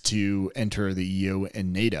takes to enter the EU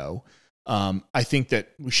and NATO. I think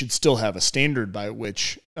that we should still have a standard by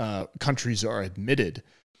which countries are admitted.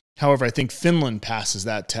 However, I think Finland passes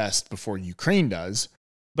that test before Ukraine does.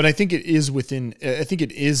 But I think it is if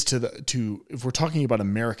we're talking about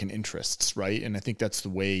American interests, right? And I think that's the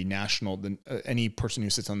way any person who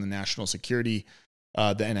sits on the national security,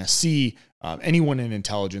 the NSC, anyone in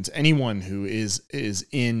intelligence, anyone who is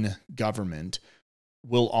in government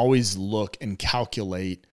will always look and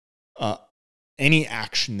calculate any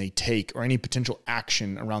action they take or any potential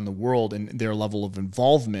action around the world and their level of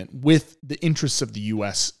involvement with the interests of the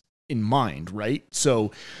U.S. in mind, right?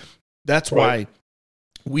 So that's why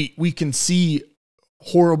we can see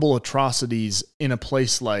horrible atrocities in a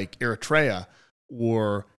place like Eritrea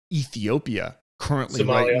or Ethiopia currently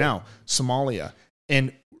right now, Somalia,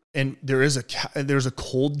 and there's a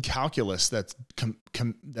cold calculus that's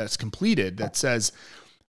completed that says,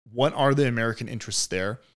 what are the American interests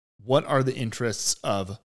there? What are the interests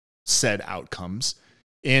of said outcomes?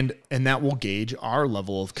 And that will gauge our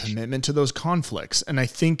level of commitment to those conflicts. And I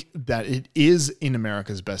think that it is in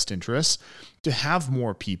America's best interest to have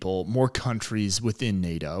more people, more countries within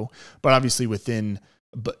NATO, but obviously even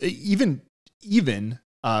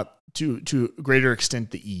to a greater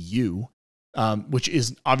extent the EU, which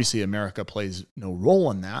is obviously America plays no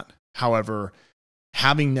role in that. However,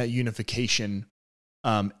 having that unification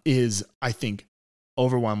is, I think,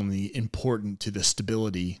 overwhelmingly important to the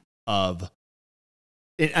stability of.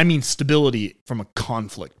 I mean, stability from a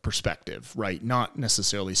conflict perspective, right? Not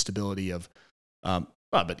necessarily stability of,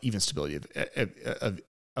 but even stability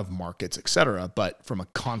of markets, et cetera. But from a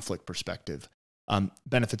conflict perspective,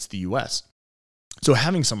 benefits the U.S. So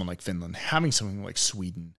having someone like Finland, having someone like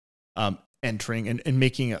Sweden, entering and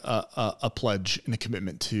making a pledge and a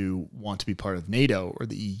commitment to want to be part of NATO or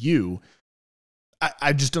the EU,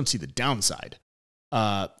 I just don't see the downside.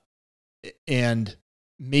 And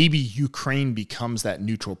maybe Ukraine becomes that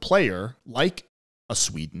neutral player like a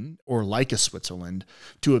Sweden or like a Switzerland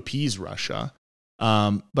to appease Russia.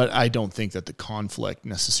 But I don't think that the conflict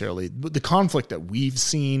that we've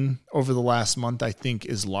seen over the last month, I think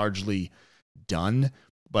is largely done,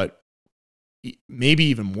 but maybe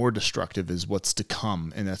even more destructive is what's to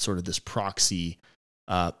come. And that's sort of this proxy,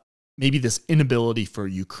 maybe this inability for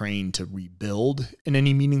Ukraine to rebuild in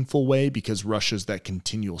any meaningful way because Russia's that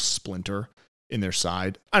continual splinter in their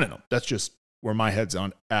side. I don't know. That's just where my head's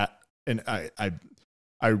on at. And I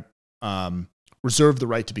reserve the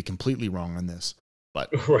right to be completely wrong on this, but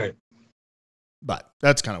Right. but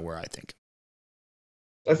that's kind of where I think.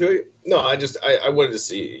 I feel you. No, I wanted to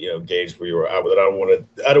see, gauge where you were at with it. I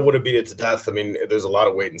don't want to beat it to death. I mean, there's a lot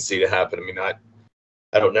of wait and see to happen. I mean, I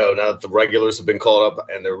don't know. Now that the regulars have been called up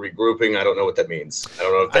and they're regrouping, I don't know what that means. I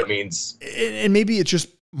don't know if that means. And maybe it's just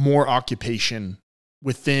more occupation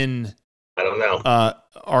within. I don't know.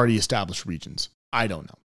 Already established regions. I don't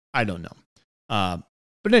know.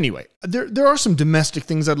 But anyway, there are some domestic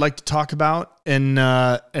things I'd like to talk about, and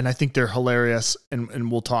I think they're hilarious,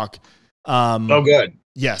 and we'll talk. Oh, good.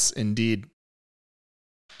 Yes, indeed.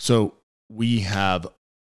 So we have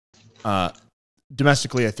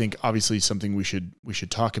domestically, I think obviously something we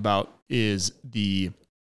should talk about is the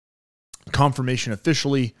confirmation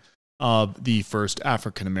officially of the first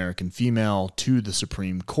African American female to the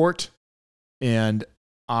Supreme Court, and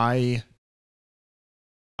I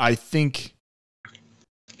think.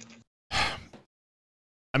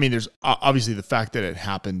 I mean, there's obviously the fact that it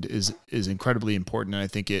happened is incredibly important, and I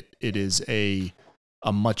think it is a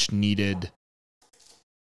much needed,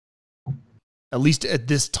 at least at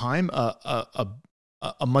this time, a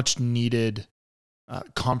much needed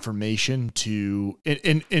confirmation to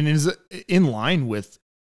and is in line with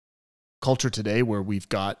culture today, where we've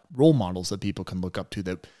got role models that people can look up to,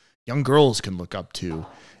 that young girls can look up to,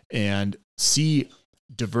 and see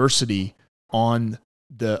diversity on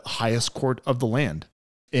the highest court of the land.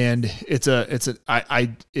 And it's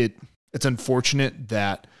unfortunate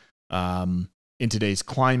that in today's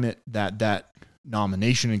climate that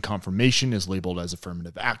nomination and confirmation is labeled as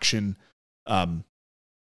affirmative action,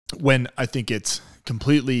 when I think it's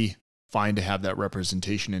completely fine to have that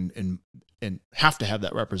representation and have to have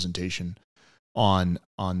that representation on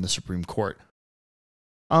the Supreme Court.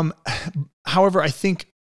 However, I think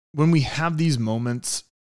when we have these moments,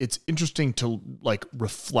 it's interesting to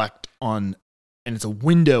reflect on. And it's a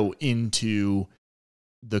window into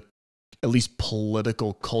the at least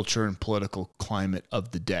political culture and political climate of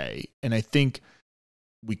the day. And I think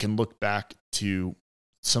we can look back to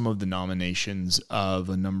some of the nominations of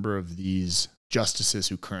a number of these justices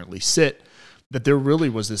who currently sit, that there really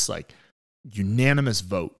was this unanimous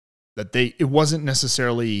vote, that it wasn't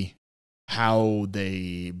necessarily how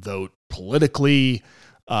they vote politically.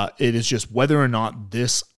 It is just whether or not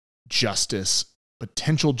this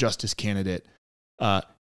potential justice candidate,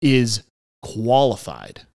 is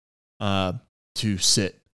qualified to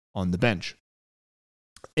sit on the bench.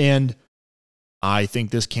 And I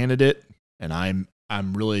think this candidate, and I'm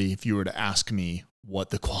really, if you were to ask me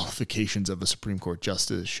what the qualifications of a Supreme Court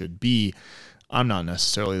justice should be, I'm not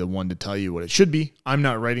necessarily the one to tell you what it should be. I'm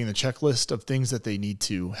not writing the checklist of things that they need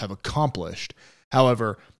to have accomplished.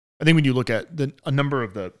 However, I think when you look at a number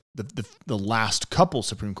of the last couple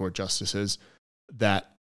Supreme Court justices,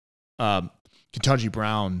 that Ketanji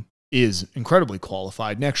Brown is incredibly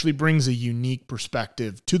qualified and actually brings a unique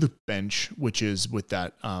perspective to the bench, which is with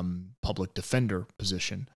that public defender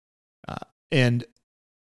position. And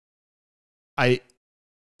I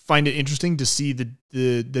find it interesting to see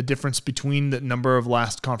the difference between the number of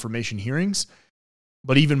last confirmation hearings.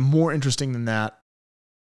 But even more interesting than that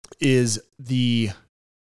is the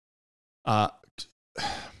I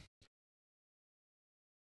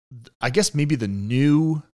guess maybe the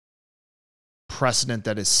new precedent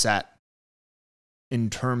that is set in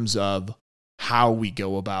terms of how we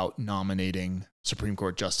go about nominating Supreme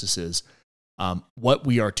Court justices, what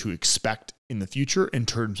we are to expect in the future in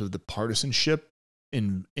terms of the partisanship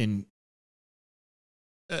in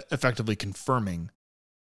effectively confirming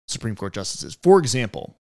Supreme Court justices. For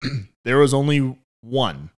example, there was only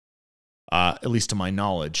one, at least to my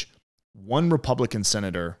knowledge, one Republican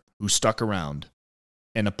senator who stuck around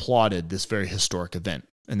and applauded this very historic event,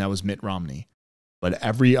 and that was Mitt Romney. But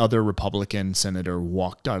every other Republican senator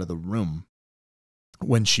walked out of the room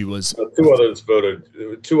when she was. Two others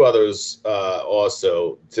voted. Two others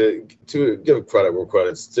also to give credit where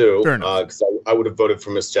credit's due. Fair enough. Because I would have voted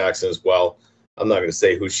for Miss Jackson as well. I'm not going to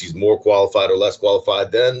say who she's more qualified or less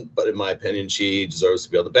qualified than, but in my opinion, she deserves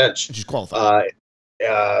to be on the bench. She's qualified.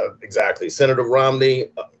 Exactly. Senator Romney,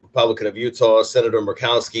 Republican of Utah, Senator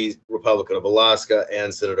Murkowski, Republican of Alaska,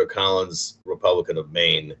 and Senator Collins, Republican of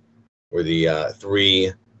Maine, were the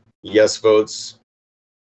three yes votes.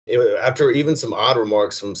 After even some odd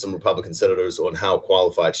remarks from some Republican senators on how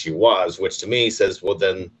qualified she was, which to me says, well,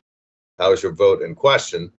 then how is your vote in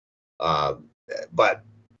question? But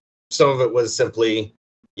some of it was simply,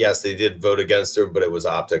 yes, they did vote against her, but it was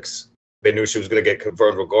optics. They knew she was going to get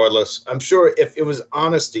confirmed regardless. I'm sure if it was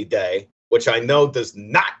Honesty Day which I know does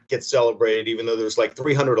not get celebrated, even though there's like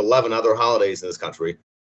 311 other holidays in this country.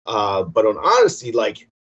 But on honesty, like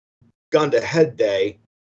gun to head day,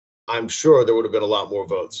 I'm sure there would have been a lot more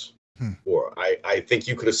votes for. I think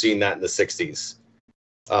you could have seen that in the 60s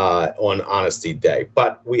on Honesty Day,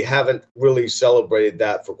 but we haven't really celebrated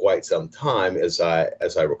that for quite some time, as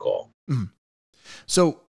I recall.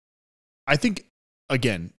 So I think,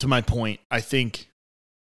 again, to my point, I think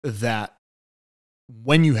that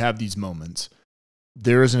when you have these moments,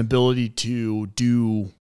 there is an ability to do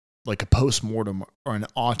like a postmortem or an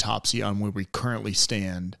autopsy on where we currently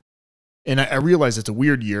stand. And I realize it's a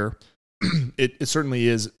weird year. It certainly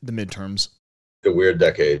is the midterms. The weird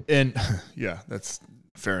decade. And yeah, that's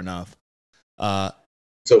fair enough.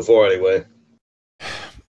 So far, anyway.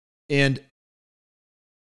 And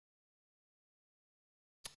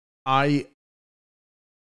I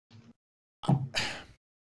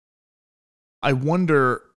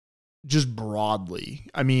wonder just broadly,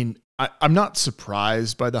 I mean, I'm not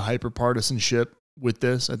surprised by the hyperpartisanship with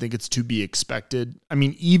this. I think it's to be expected. I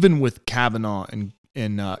mean, even with Kavanaugh and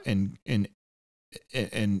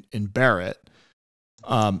Barrett,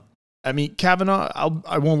 I mean, Kavanaugh,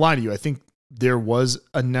 I won't lie to you. I think there was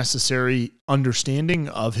a necessary understanding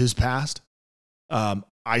of his past.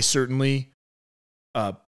 I certainly,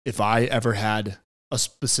 if I ever had a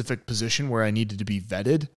specific position where I needed to be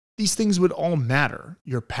vetted, these things would all matter.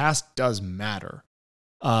 Your past does matter.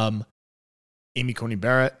 Amy Coney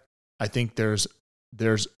Barrett, I think there's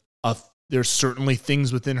certainly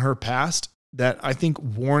things within her past that I think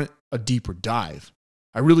warrant a deeper dive.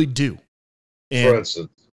 I really do. And for instance,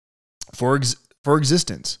 for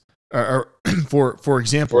existence, or for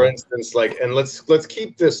example, for instance, like, and let's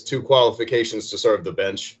keep this to qualifications to serve the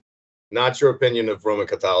bench, not your opinion of Roman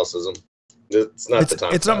Catholicism. It's not the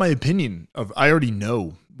time. It's not my opinion of. I already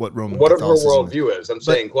know what Roman whatever her Catholicism worldview is. I'm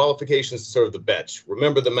saying qualifications to serve the bench.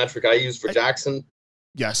 Remember the metric I used for Jackson?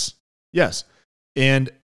 Yes,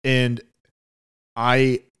 and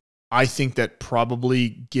I think that probably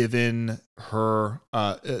given her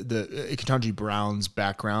the Ketanji Brown's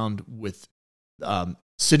background with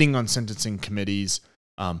sitting on sentencing committees,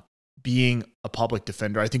 being a public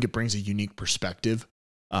defender, I think it brings a unique perspective.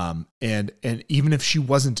 And even if she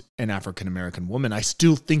wasn't an African-American woman, I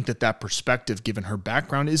still think that perspective, given her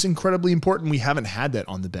background, is incredibly important. We haven't had that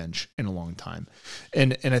on the bench in a long time.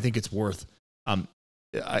 And I think it's worth, from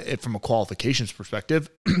a qualifications perspective,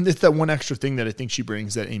 it's that one extra thing that I think she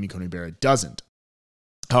brings that Amy Coney Barrett doesn't.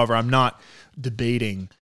 However, I'm not debating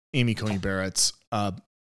Amy Coney Barrett's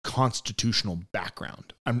constitutional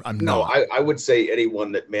background. I'm no, not. I would say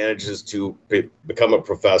anyone that manages to become a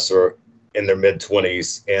professor in their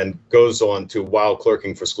mid-20s and goes on to, while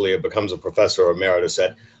clerking for Scalia, becomes a professor emeritus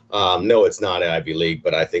at, no, it's not Ivy League,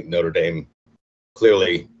 but I think Notre Dame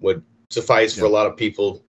clearly would suffice for a lot of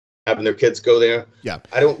people having their kids go there. Yeah.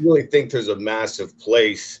 I don't really think there's a massive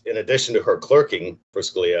place, in addition to her clerking for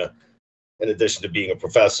Scalia, in addition to being a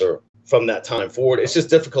professor from that time forward. It's just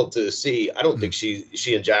difficult to see. I don't think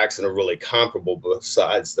she and Jackson are really comparable,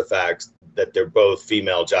 besides the fact that they're both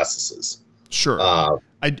female justices. Sure.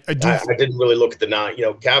 I didn't really look at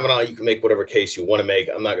the Kavanaugh, you can make whatever case you want to make.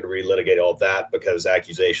 I'm not going to relitigate all that because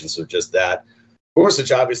accusations are just that.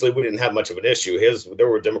 Gorsuch, obviously, we didn't have much of an issue. There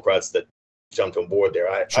were Democrats that jumped on board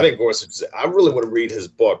there. I think Gorsuch, I really want to read his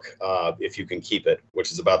book, if you can keep it,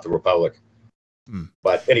 which is about the Republic.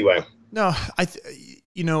 But anyway. No,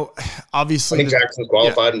 obviously. I think Jackson's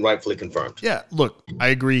qualified and rightfully confirmed. Yeah, look, I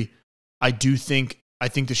agree. I think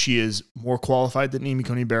that she is more qualified than Amy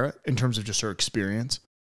Coney Barrett in terms of just her experience,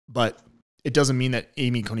 but it doesn't mean that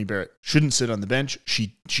Amy Coney Barrett shouldn't sit on the bench. She's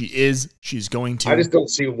going to. I just don't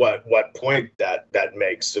see what point that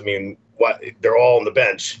makes. I mean, they're all on the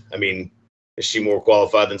bench. I mean, is she more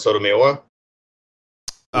qualified than Sotomayor?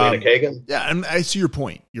 Elena Kagan? Yeah, and I see your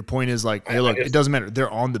point. Your point is like, hey, look, it doesn't matter. They're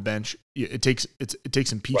on the bench. It takes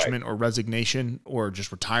impeachment or resignation or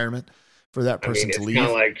just retirement for that person to leave.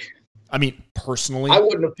 I mean, personally, I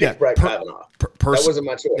wouldn't have picked Brett Kavanaugh. That wasn't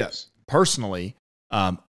my choice. Yeah, personally,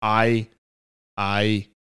 I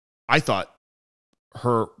thought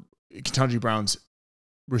her Ketanji Brown's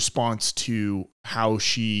response to how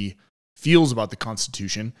she feels about the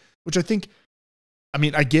Constitution, which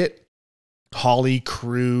I get Hawley,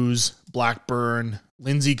 Cruz, Blackburn,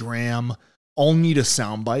 Lindsey Graham all need a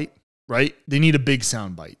soundbite, right? They need a big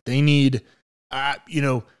soundbite. They need,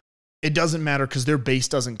 it doesn't matter because their base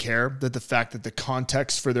doesn't care that the fact that the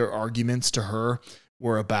context for their arguments to her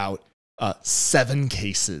were about 7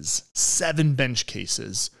 bench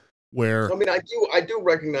cases where. I mean, I do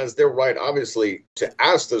recognize they're right, obviously, to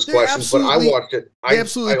ask those questions, but I watched it. I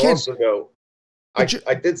also know I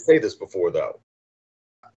did say this before, though.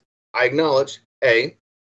 I acknowledge, A,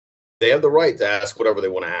 they have the right to ask whatever they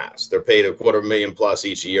want to ask. They're paid $250,000 plus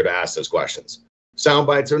each year to ask those questions. Sound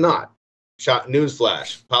bites or not.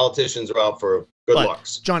 Newsflash. Politicians are out for good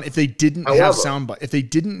looks. John, if they didn't have sound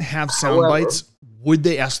bites, would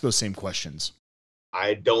they ask those same questions?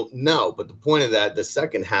 I don't know. But the point of that, the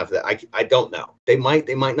second half of that, I don't know. They might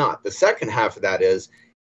not. The second half of that is,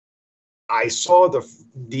 I saw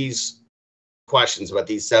these questions about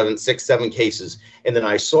these 7 cases, and then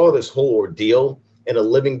I saw this whole ordeal in a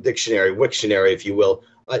living dictionary, Wiktionary, if you will,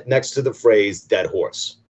 next to the phrase "dead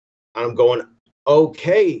horse." I'm going,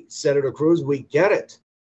 okay, Senator Cruz, we get it.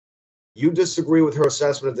 You disagree with her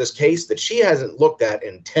assessment of this case that she hasn't looked at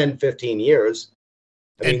in 10, 15 years.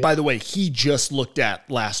 And by the way, he just looked at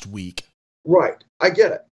last week. Right. I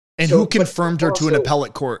get it. And who confirmed her to an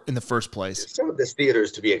appellate court in the first place? Some of this theater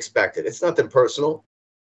is to be expected. It's nothing personal.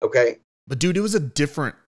 Okay. But dude, I felt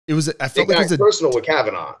like it was personal with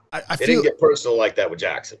Kavanaugh. It didn't get personal like that with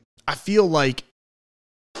Jackson. I feel like,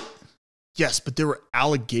 yes, but there were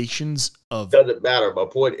allegations of. Doesn't matter. My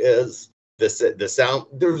point is the sound.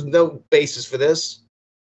 There's no basis for this.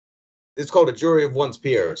 It's called a jury of one's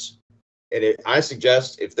peers. And I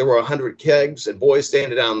suggest if there were 100 kegs and boys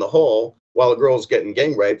standing down the hall while a girl's getting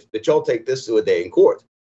gang raped, that y'all take this to a day in court.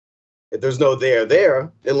 If there's no there,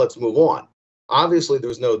 then let's move on. Obviously, there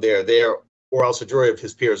was no there, or else a jury of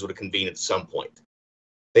his peers would have convened at some point.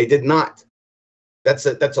 They did not. That's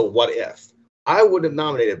a what if. I would have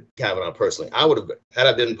nominated Kavanaugh personally. I would have, had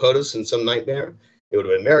I been POTUS in some nightmare, it would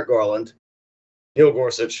have been Merrick Garland, Neil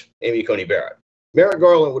Gorsuch, Amy Coney Barrett. Merrick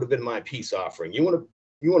Garland would have been my peace offering. You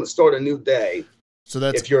want to start a new day. So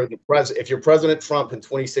that's if you're President Trump in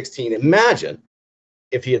 2016, imagine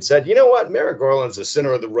if he had said, you know what, Merrick Garland's a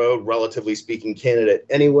center of the road, relatively speaking, candidate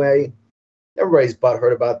anyway. Everybody's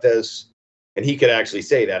butthurt about this. And he could actually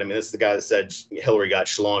say that. I mean, this is the guy that said Hillary got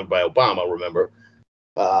schlonged by Obama, remember?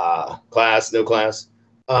 Class, no class.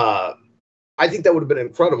 I think that would have been an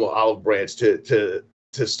incredible olive branch to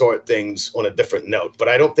start things on a different note. But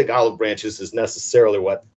I don't think olive branches is necessarily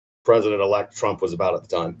what President-elect Trump was about at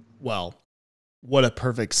the time. Well, what a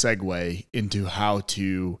perfect segue into how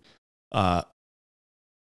you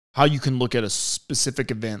can look at a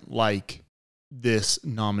specific event like this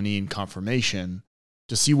nominee and confirmation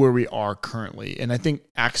to see where we are currently. And I think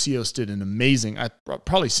Axios did an amazing, I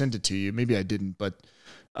probably sent it to you, maybe I didn't, but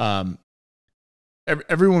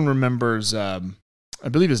everyone remembers, I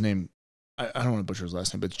believe his name, I don't want to butcher his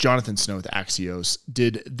last name, but it's Jonathan Snow with Axios,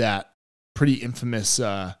 did that pretty infamous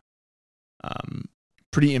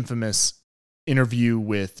interview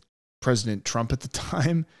with President Trump at the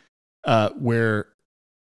time, where,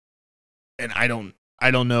 and I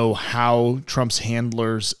don't know how Trump's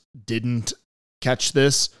handlers didn't catch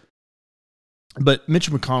this, but Mitch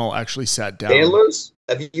McConnell actually sat down. Handlers?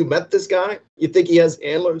 Have you met this guy? You think he has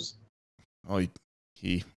handlers? Oh,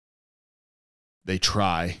 they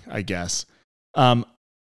try, I guess. And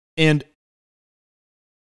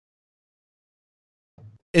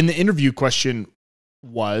the interview question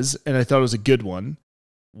was, and I thought it was a good one,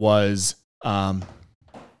 was,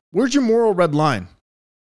 where's your moral red line?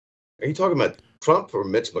 Are you talking about Trump or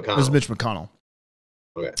Mitch McConnell? It was Mitch McConnell.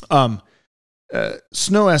 Okay.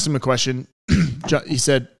 Snow asked him a question. He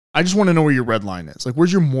said, I just want to know where your red line is. Like,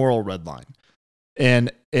 where's your moral red line?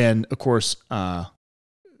 And of course,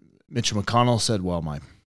 Mitch McConnell said, well, my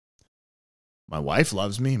wife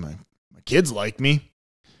loves me. My kids like me.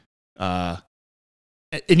 And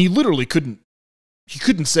he literally couldn't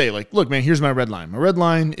say, like, look, man, here's my red line. My red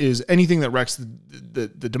line is anything that wrecks the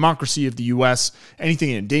democracy of the U.S.,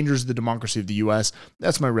 anything that endangers the democracy of the U.S.,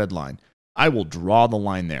 that's my red line. I will draw the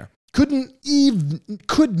line there. Could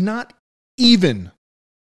not even.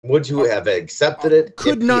 Would you have accepted it?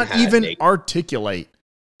 Could not even articulate.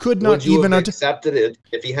 Could not even. Would you have accepted it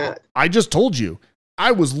if he had? I just told you.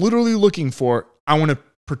 I was literally looking for, I want to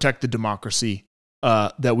protect the democracy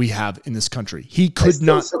that we have in this country. He could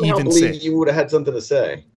not even say. You would have had something to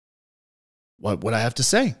say. What would I have to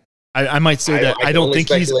say? I might say that I don't think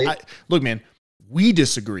he's. Look, man, we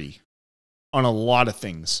disagree on a lot of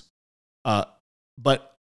things, but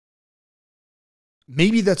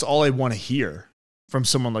maybe that's all I want to hear from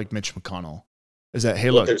someone like Mitch McConnell. Is that, hey,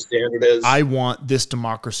 look, their standard is, I want this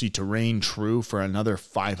democracy to reign true for another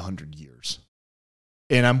 500 years.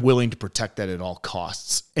 And I'm willing to protect that at all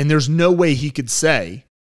costs. And there's no way he could say,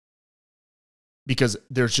 because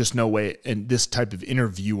there's just no way, and this type of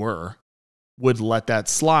interviewer would let that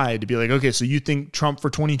slide to be like, okay, so you think Trump for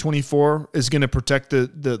 2024 is going to protect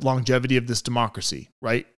the longevity of this democracy,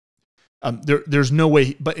 right? There's no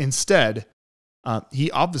way, but instead,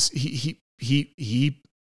 he he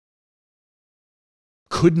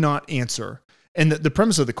could not answer. And the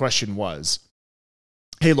premise of the question was,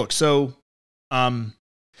 hey, look, so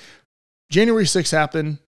January 6th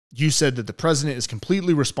happened. You said that the president is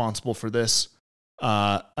completely responsible for this.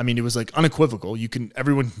 I mean, it was like unequivocal.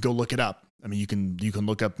 Everyone can go look it up. I mean, you can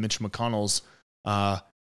look up Mitch McConnell's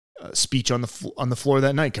speech on the floor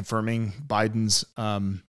that night confirming Biden's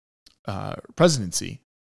presidency.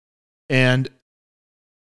 And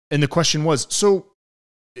the question was, so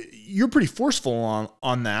you're pretty forceful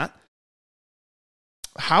on that.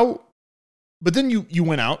 How? But then you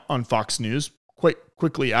went out on Fox News quite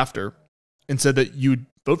quickly after and said that you'd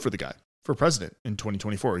vote for the guy for president in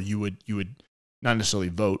 2024. You would not necessarily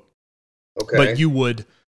vote, Okay. but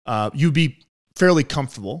you'd be fairly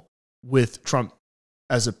comfortable with Trump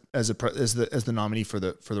as the nominee for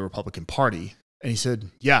the Republican Party. And he said,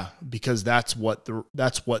 yeah, because that's what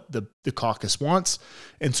the caucus wants.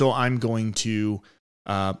 And so I'm going to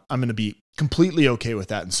be completely okay with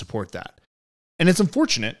that and support that. And it's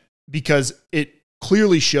unfortunate because it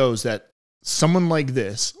clearly shows that someone like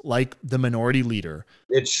this, like the minority leader,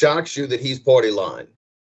 it shocks you that he's party line.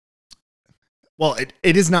 Well,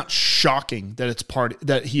 it is not shocking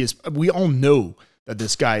that we all know that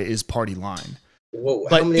this guy is party line. Well,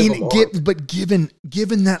 but given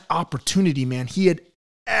that opportunity, man, he had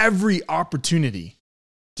every opportunity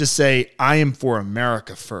to say, I am for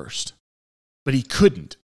America first, but he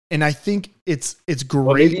couldn't. And I think it's great.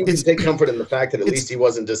 Well, maybe you can take comfort in the fact that at least he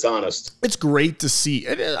wasn't dishonest. It's great to see.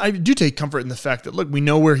 I do take comfort in the fact that, look, we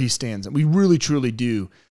know where he stands, and we really, truly do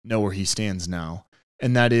know where he stands now.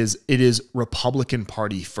 And that is, it is Republican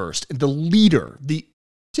Party first. And the leader, the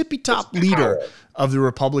tippy-top leader of the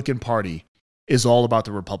Republican Party is all about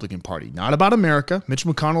the Republican Party, not about America. Mitch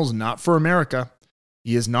McConnell's not for America.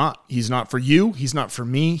 He is not. He's not for you. He's not for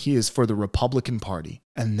me. He is for the Republican Party.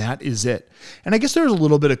 And that is it. And I guess there's a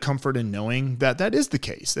little bit of comfort in knowing that that is the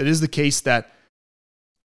case. That is the case that,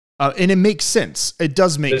 and it makes sense. It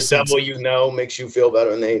does make sense. The devil makes you feel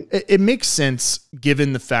better, Nate. It makes sense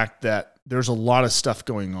given the fact that there's a lot of stuff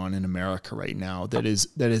going on in America right now that is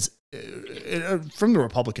from the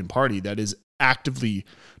Republican Party that is actively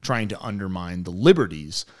trying to undermine the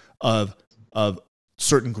liberties of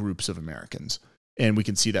certain groups of Americans. And we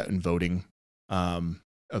can see that in voting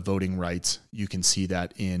rights. You can see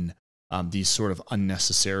that in these sort of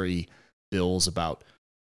unnecessary bills about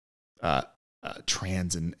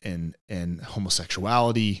trans and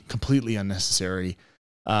homosexuality, completely unnecessary.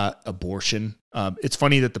 Abortion. It's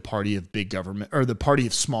funny that the party of big government or the party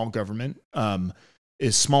of small government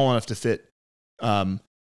is small enough to fit,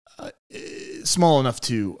 small enough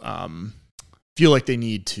to feel like they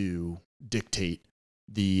need to dictate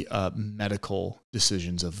the medical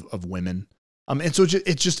decisions of women. And so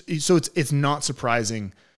it's not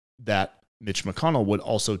surprising that Mitch McConnell would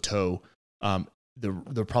also toe the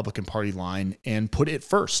Republican Party line and put it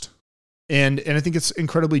first. And I think it's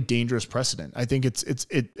incredibly dangerous precedent. I think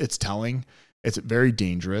it's telling. It's very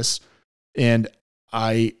dangerous. And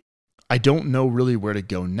I don't know really where to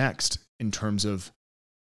go next in terms of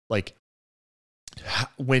like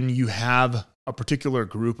when you have a particular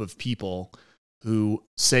group of people who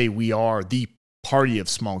say we are the party of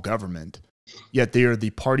small government, yet they are the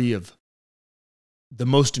party of the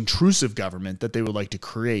most intrusive government that they would like to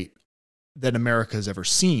create that America has ever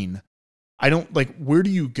seen. I don't like, where do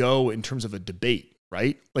you go in terms of a debate,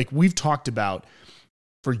 right? Like we've talked about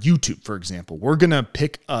for YouTube, for example, we're going to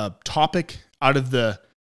pick a topic out of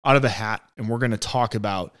a hat and we're going to talk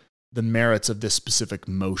about the merits of this specific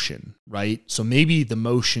motion, right? So maybe the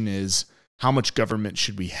motion is how much government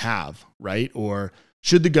should we have, right? Or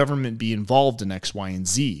should the government be involved in X, Y, and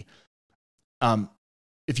Z?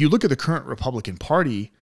 If you look at the current Republican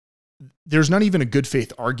Party, there's not even a good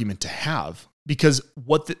faith argument to have because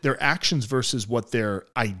their actions versus what their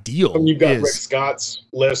ideal you've got is. Rick Scott's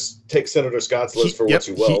list. Take Senator Scott's list for what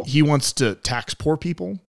you will. He wants to tax poor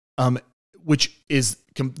people, which is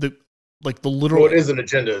the literal. Well, it is an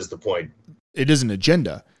agenda, is the point. It is an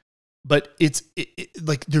agenda, but it's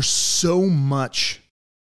like there's so much.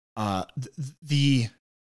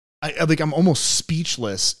 I'm almost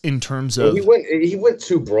speechless in terms of. Well, he went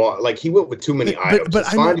too broad. Like he went with too many items.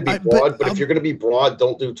 It's fine to be broad, but if you're going to be broad,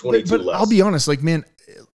 don't do 22 but less. I'll be honest, like man,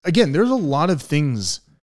 again, there's a lot of things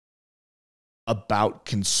about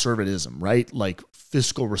conservatism, right? Like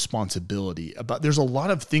fiscal responsibility. There's a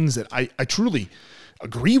lot of things that I truly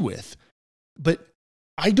agree with, but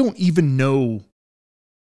I don't even know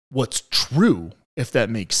what's true, if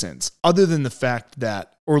that makes sense, other than the fact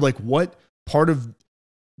that, or like what part of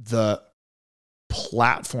the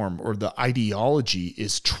platform or the ideology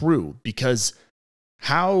is true, because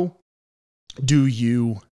how do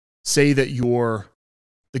you say that you're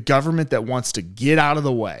the government that wants to get out of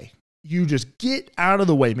the way? You just get out of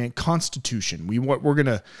the way, man. Constitution. We're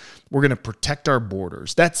gonna protect our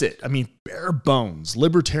borders. That's it. I mean, bare bones,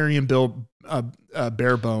 libertarian bill,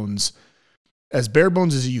 bare bones, as bare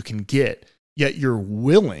bones as you can get. Yet you're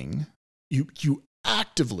willing, you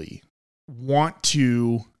actively want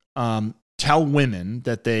to tell women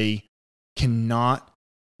that they cannot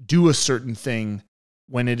do a certain thing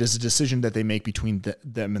when it is a decision that they make between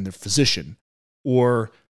them and their physician, or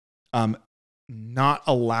not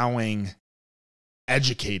allowing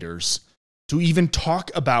educators to even talk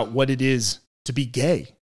about what it is to be gay.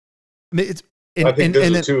 I mean, I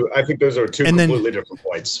think those are two completely different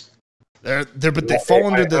points. But they fall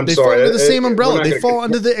under the same umbrella. They fall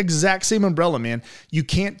under the exact same umbrella, man. You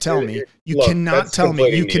can't tell me. You cannot tell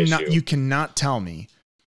me. You cannot tell me.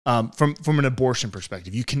 From an abortion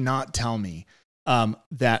perspective, you cannot tell me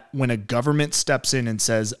that when a government steps in and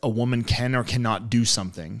says a woman can or cannot do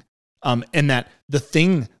something, and that the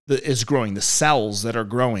thing that is growing, the cells that are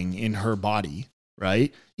growing in her body,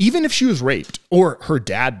 right? Even if she was raped or her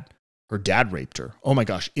dad raped her. Oh my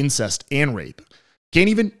gosh, incest and rape. Can't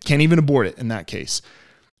even abort it in that case.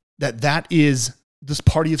 That is this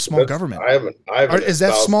party of small government. Is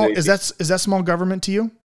that small government to you?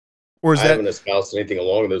 Or is I haven't espoused anything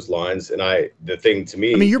along those lines, and the thing to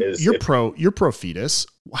me, I mean, you're pro fetus.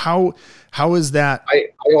 How is that? I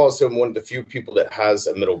also am one of the few people that has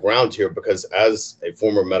a middle ground here, because as a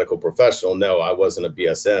former medical professional, no, I wasn't a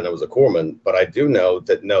BSN, I was a corpsman, but I do know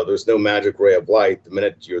that no, there's no magic ray of light. The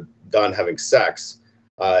minute you're done having sex,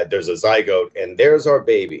 there's a zygote, and there's our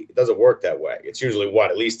baby. It doesn't work that way. It's usually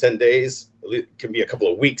at least 10 days. It can be a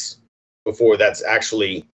couple of weeks before that's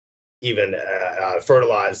actually even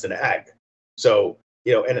fertilized an egg. So,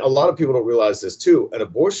 and a lot of people don't realize this too. An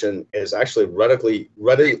abortion is actually readily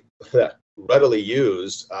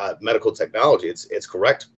used medical technology. It's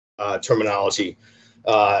correct terminology.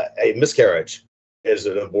 A miscarriage is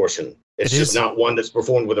an abortion. It's just not one that's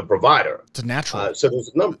performed with a provider. It's a natural. So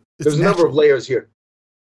there's a number of layers here.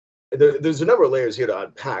 There's a number of layers here to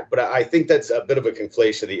unpack, but I think that's a bit of a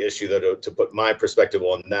conflation of the issue, though, to put my perspective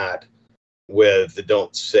on that with the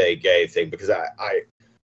 "don't say gay" thing, because I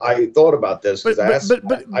thought about this, because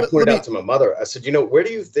I pointed out to my mother. I said, where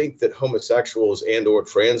do you think that homosexuals and/or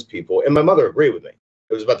trans people, and my mother agreed with me.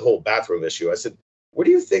 It was about the whole bathroom issue. I said, where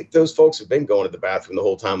do you think those folks have been going to the bathroom the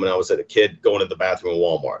whole time when I was a kid going to the bathroom in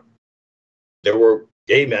Walmart? There were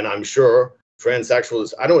gay men, I'm sure,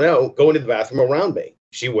 transsexuals, I don't know, going to the bathroom around me.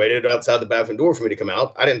 She waited outside the bathroom door for me to come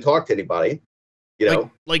out. I didn't talk to anybody. I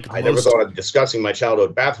never thought of discussing my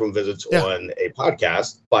childhood bathroom visits on a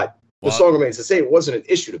podcast, but the song remains the same. It wasn't an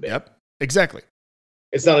issue to me. Yep, exactly.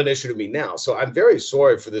 It's not an issue to me now. So I'm very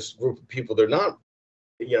sorry for this group of people. They're not,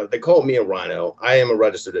 they call me a rhino. I am a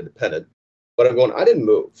registered independent, but I'm going, I didn't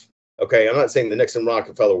move. Okay. I'm not saying the Nixon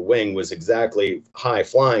Rockefeller wing was exactly high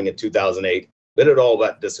flying in 2008, but it all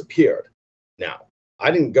that disappeared. Now,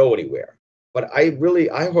 I didn't go anywhere. But I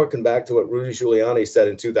harken back to what Rudy Giuliani said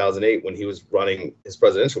in 2008 when he was running his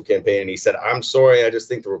presidential campaign. And he said, I'm sorry, I just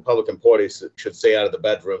think the Republican Party should stay out of the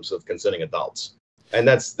bedrooms of consenting adults. And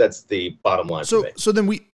that's the bottom line for me. So then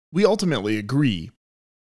we ultimately agree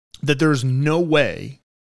that there's no way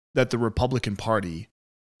that the Republican Party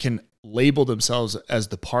can label themselves as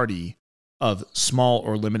the party of small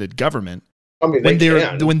or limited government when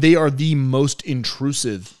they are the most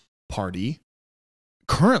intrusive party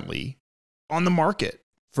currently on the market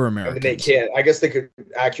for Americans. I mean, they can't. I guess they could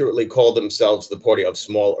accurately call themselves the party of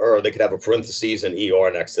smaller. They could have a parentheses and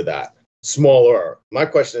ER next to that. Smaller. My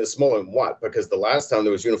question is smaller in what? Because the last time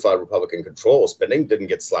there was unified Republican control, spending didn't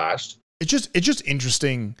get slashed. It's just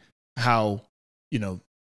interesting how,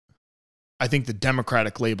 I think the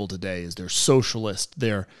Democratic label today is they're socialist.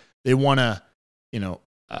 They want to,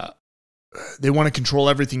 they want to control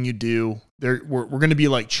everything you do. We're going to be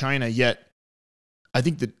like China. Yet, I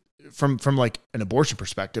think that from like an abortion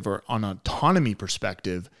perspective or on an autonomy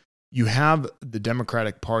perspective, you have the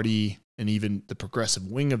Democratic Party and even the progressive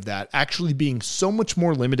wing of that actually being so much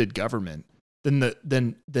more limited government than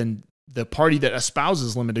the party that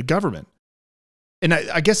espouses limited government. And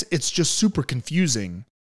I guess it's just super confusing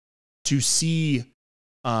to see.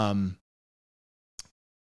 I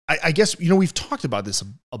guess, we've talked about this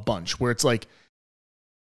a bunch where it's like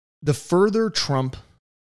the further Trump,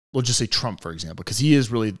 we'll just say Trump, for example, because he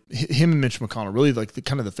is really, him and Mitch McConnell, really like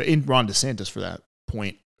and Ron DeSantis for that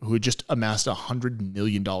point, who had just amassed $100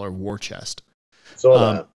 million war chest.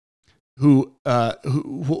 Who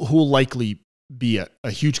will likely be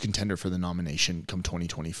a huge contender for the nomination come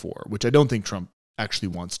 2024, which I don't think Trump actually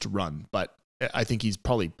wants to run, but I think he's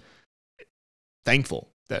probably thankful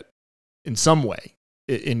that in some way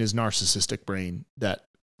in his narcissistic brain that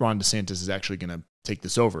Ron DeSantis is actually going to take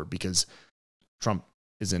this over, because Trump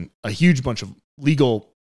is in a huge bunch of legal,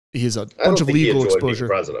 he has a bunch of legal exposure.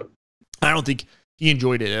 President. I don't think he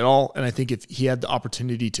enjoyed it at all. And I think if he had the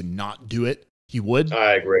opportunity to not do it, he would.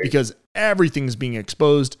 I agree. Because everything's being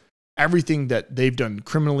exposed. Everything that they've done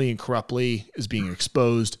criminally and corruptly is being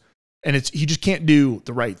exposed. And he just can't do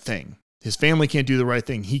the right thing. His family can't do the right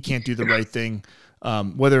thing. He can't do the right thing.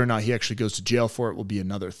 Whether or not he actually goes to jail for it will be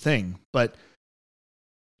another thing. But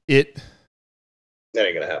that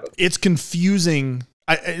ain't going to happen. It's confusing.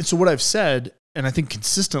 So what I've said, and I think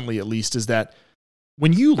consistently at least, is that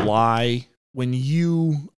when you lie, when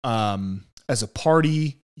you, as a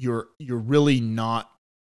party, you're really not,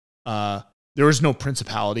 there is no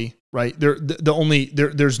principality, right?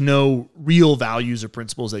 There's no real values or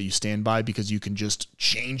principles that you stand by, because you can just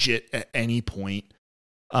change it at any point.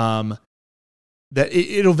 That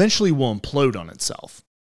it eventually will implode on itself.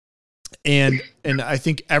 And I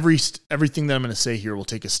think everything that I'm going to say here will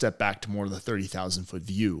take a step back to more of the 30,000 foot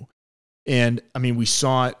view. And I mean, we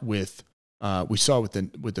saw it with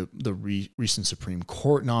the recent Supreme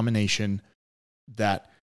Court nomination that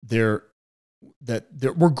we're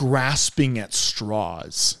grasping at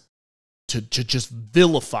straws to just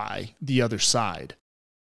vilify the other side,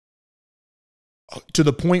 to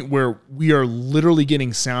the point where we are literally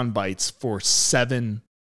getting sound bites for 7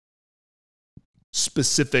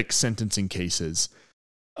 specific sentencing cases.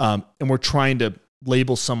 And we're trying to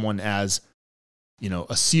label someone as, a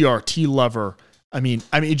CRT lover. I mean,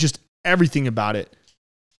 it just, everything about it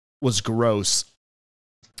was gross.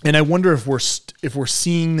 And I wonder if we're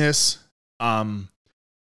seeing this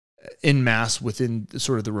in mass within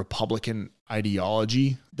sort of the Republican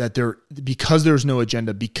ideology, that because there's no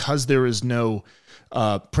agenda, because there is no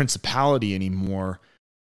principality anymore,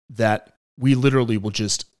 that we literally will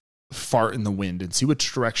just fart in the wind and see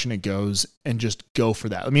which direction it goes and just go for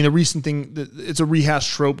that. I mean, the recent thing, it's a rehash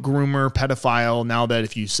trope, groomer, pedophile. Now that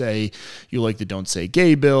if you say you like the Don't Say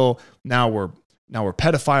Gay bill, now we're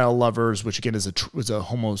pedophile lovers, which again is a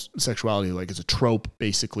homosexuality, like it's a trope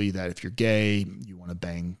basically, that if you're gay, you want to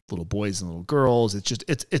bang little boys and little girls. It's just,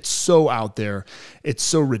 it's so out there. It's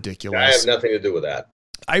so ridiculous. I have nothing to do with that.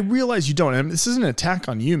 I realize you don't. I mean, this isn't an attack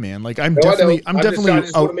on you, man. Like I'm definitely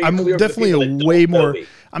a way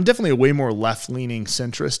more left-leaning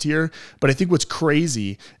centrist here. But I think what's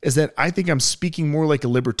crazy is that I think I'm speaking more like a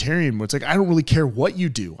libertarian, where it's like, I don't really care what you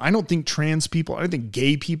do. I don't think trans people, I don't think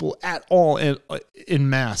gay people at all in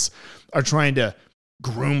mass are trying to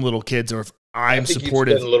groom little kids, or if I'm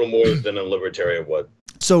supportive. A little more than a libertarian would.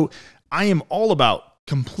 So I am all about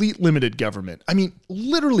complete limited government. I mean,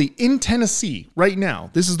 literally in Tennessee right now,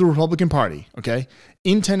 this is the Republican Party, okay?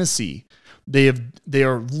 In Tennessee, they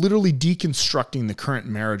are literally deconstructing the current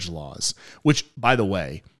marriage laws, which, by the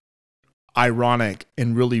way, ironic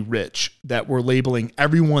and really rich that we're labeling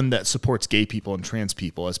everyone that supports gay people and trans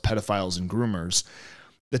people as pedophiles and groomers.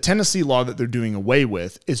 The Tennessee law that they're doing away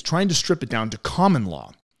with is trying to strip it down to common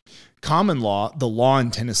law. Common law, the law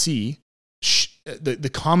in Tennessee, the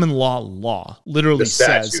common law literally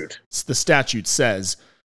says, the statute says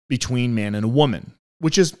between man and a woman,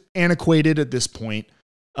 which is antiquated at this point,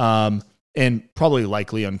 and probably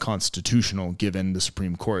likely unconstitutional given the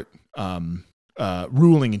Supreme Court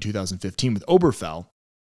ruling in 2015 with Obergefell.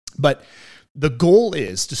 But the goal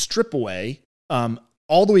is to strip away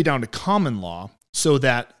all the way down to common law, so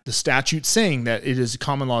that the statute saying that it is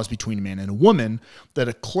common laws between a man and a woman, that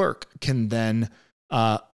a clerk can then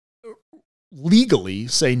legally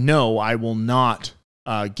say, no, I will not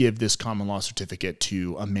give this common law certificate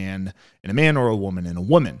to a man and a man, or a woman and a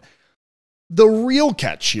woman. The real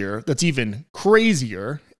catch here, that's even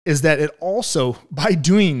crazier, is that it also, by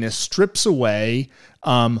doing this, strips away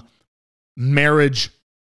marriage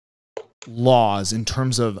laws in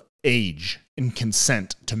terms of age and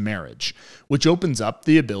consent to marriage, which opens up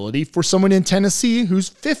the ability for someone in Tennessee who's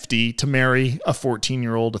 50 to marry a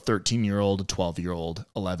 14-year-old, a 13-year-old, a 12-year-old,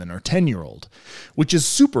 11 or 10-year-old, which is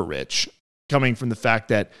super rich, coming from the fact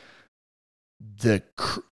that the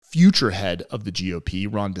future head of the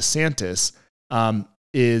GOP, Ron DeSantis,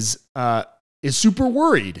 is super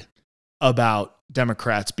worried about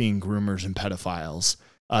Democrats being groomers and pedophiles,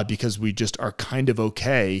 because we just are kind of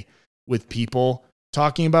okay with people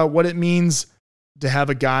talking about what it means to have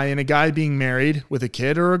a guy and a guy being married with a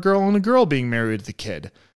kid, or a girl and a girl being married with a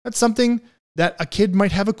kid. That's something that a kid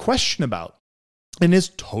might have a question about, and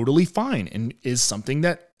is totally fine, and is something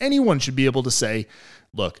that anyone should be able to say,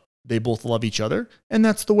 look, they both love each other, and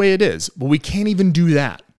that's the way it is. But we can't even do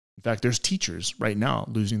that. In fact, there's teachers right now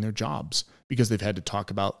losing their jobs because they've had to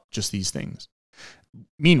talk about just these things.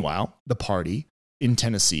 Meanwhile, the party in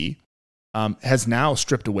Tennessee has now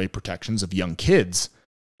stripped away protections of young kids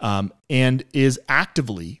and is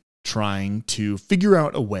actively trying to figure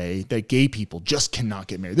out a way that gay people just cannot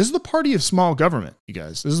get married. This is the party of small government, you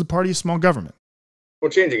guys. This is the party of small government. Well,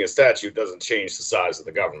 changing a statute doesn't change the size of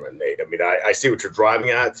the government, Nate. I mean, I see what you're driving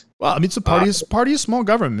at. Well, I mean, it's a party of small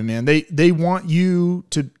government, man. They want you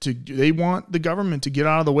they want the government to get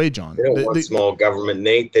out of the way, John. They don't want small government,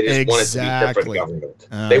 Nate. They just want it to be different government.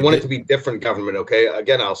 They want it to be different government. Okay.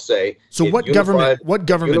 Again, I'll say. So what government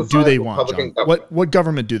do they want, John? What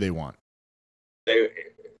government do they want?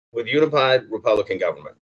 With unified Republican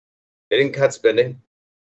government, they didn't cut spending.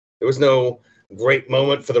 There was no great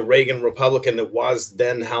moment for the Reagan Republican that was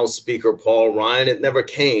then House Speaker Paul Ryan. It never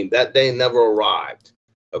came. That day never arrived.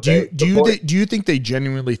 Okay. Do you think they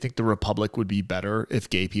genuinely think the Republic would be better if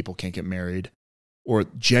gay people can't get married, or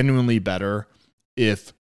genuinely better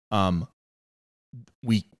if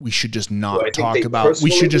we should just not talk about?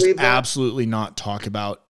 We should just absolutely not talk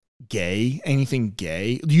about anything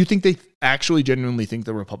gay. Do you think they actually genuinely think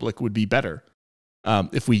the Republic would be better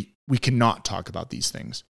if we cannot talk about these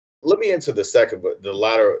things? Let me answer the second, but the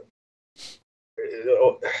latter.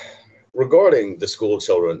 Regarding the school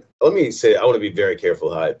children, let me say I want to be very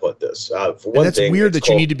careful how I put this. For one thing, weird that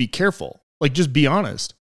you need to be careful. Like, just be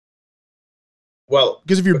honest. Well,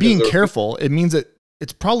 because if you're being careful, it means that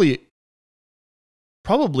it's probably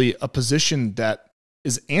a position that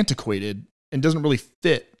is antiquated and doesn't really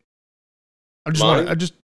fit. I just want to.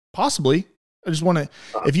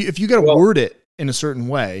 If you got to word it in a certain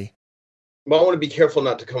way. Well, I want to be careful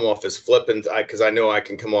not to come off as flippant, because I know I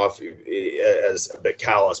can come off as a bit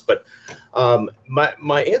callous. But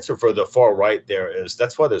my answer for the far right there is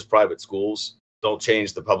that's why there's private schools. Don't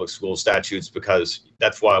change the public school statutes, because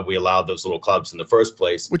that's why we allowed those little clubs in the first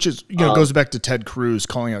place. Which is, goes back to Ted Cruz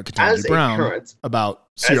calling out Ketanji Brown about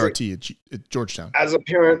CRT at Georgetown. As a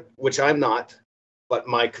parent, which I'm not, but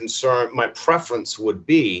my preference would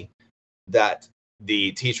be that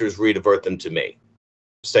the teachers redivert them to me.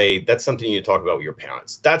 Say that's something you talk about with your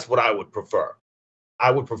parents. That's what I would prefer.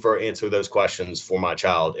 I would prefer answer those questions for my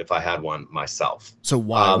child if I had one myself. So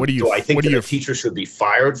why? Do I think that a teacher should be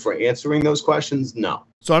fired for answering those questions? No.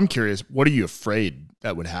 So I'm curious. What are you afraid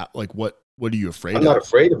that would happen? Like what are you afraid of? I'm not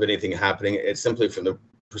afraid of anything happening. It's simply from the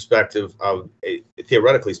perspective of,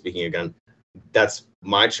 theoretically speaking, again, that's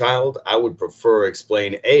my child. I would prefer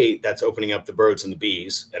explain, that's opening up the birds and the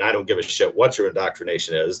bees, and I don't give a shit what your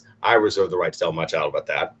indoctrination is. I reserve the right to tell my child about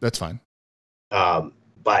that. That's fine.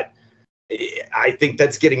 But I think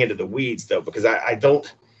that's getting into the weeds, though, because I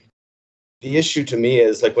don't. The issue to me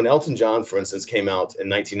is like when Elton John, for instance, came out in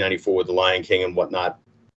 1994 with The Lion King and whatnot,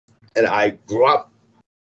 and I grew up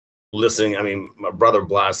listening. I mean, my brother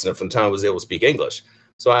blasted it from the time I was able to speak English.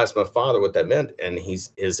 So I asked my father what that meant, and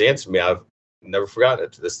his answer to me, I've never forgotten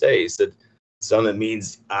it to this day. He said, "Son, that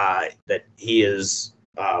means that he is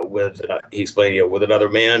he explained, with another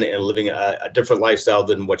man and living a different lifestyle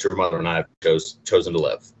than what your mother and I have chosen to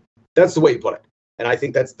live." That's the way you put it. And I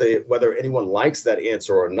think that's whether anyone likes that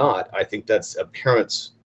answer or not, I think that's a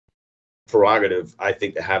parent's prerogative, I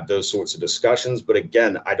think, to have those sorts of discussions. But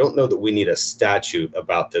again, I don't know that we need a statute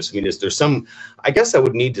about this. I mean, I guess I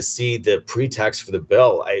would need to see the pretext for the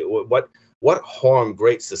bill. What harm,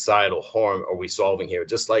 great societal harm, are we solving here?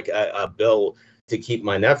 Just like a bill to keep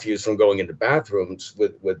my nephews from going into bathrooms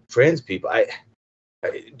with trans people.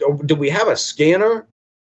 Do we have a scanner?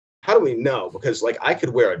 How do we know? Because I could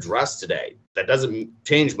wear a dress today. That doesn't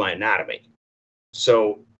change my anatomy.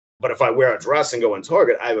 So, but if I wear a dress and go in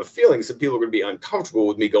Target, I have a feeling some people are going to be uncomfortable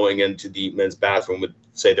with me going into the men's bathroom with,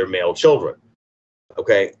 say, their male children.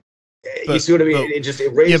 Okay. You see what I mean?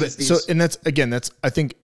 It raises these. So, and I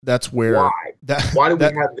think that's where. Why do we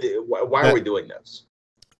have why are we doing this?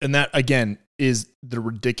 And that, again, is the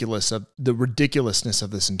ridiculousness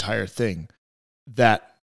of this entire thing. That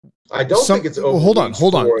I don't think it's over. Hold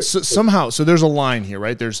on. So there's a line here,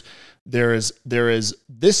 right? There is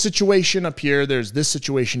this situation up here. There's this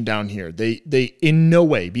situation down here. They in no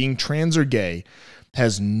way, being trans or gay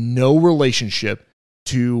has no relationship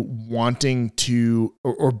to wanting to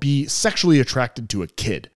or be sexually attracted to a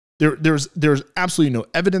kid. There's absolutely no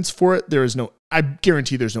evidence for it. I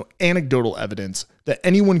guarantee there's no anecdotal evidence that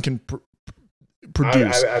anyone can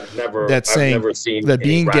produce I've never seen that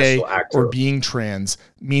being gay or being trans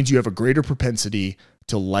means you have a greater propensity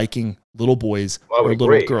to liking little boys or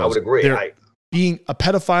little girls. I would agree. Being a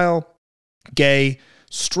pedophile, gay,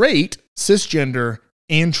 straight, cisgender,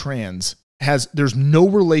 and trans there's no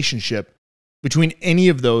relationship between any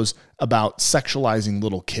of those about sexualizing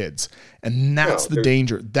little kids. And that's the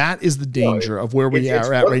danger. That is the danger of where we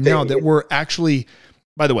are at right now, that we're actually,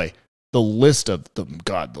 by the way, the list of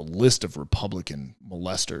Republican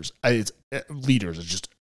molesters, leaders is just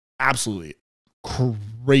absolutely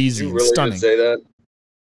crazy and stunning. Say that?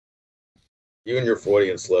 You and your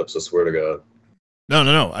 40 and slips, I swear to God.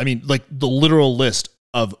 No. I mean, like the literal list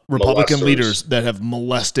of Republican leaders that have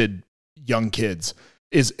molested young kids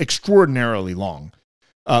is extraordinarily long,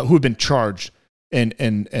 who have been charged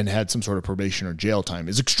and had some sort of probation or jail time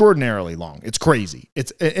is extraordinarily long. It's crazy.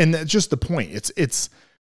 And that's just the point. It's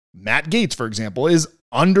Matt Gaetz, for example, is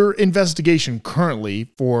under investigation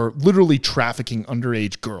currently for literally trafficking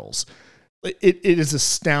underage girls. It is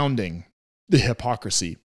astounding, the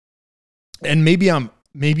hypocrisy. And maybe I'm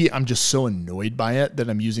just so annoyed by it that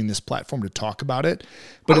I'm using this platform to talk about it.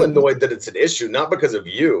 But I'm annoyed that it's an issue, not because of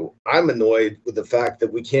you. I'm annoyed with the fact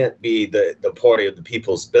that we can't be the party of the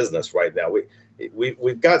people's business right now.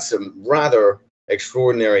 We've got some rather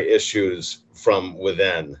extraordinary issues from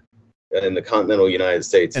within in the continental United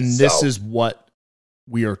States. And this is what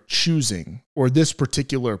we are choosing, or this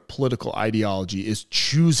particular political ideology is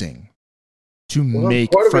choosing to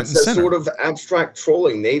make part front of and center. Sort of abstract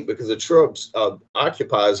trolling, Nate, because it sure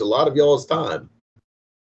occupies a lot of y'all's time.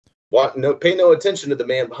 Pay no attention to the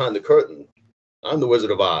man behind the curtain. I'm the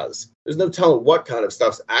Wizard of Oz. There's no telling what kind of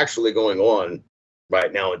stuff's actually going on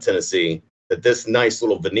right now in Tennessee that this nice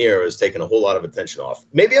little veneer is taking a whole lot of attention off.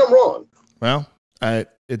 Maybe I'm wrong. Well, I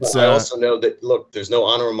also know that, look, there's no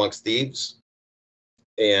honor amongst thieves.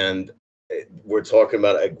 And we're talking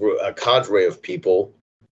about a cadre of people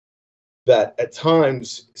that at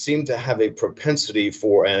times seem to have a propensity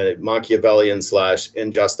for a Machiavellian /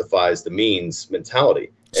 injustifies the means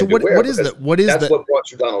mentality. So what is that? That's what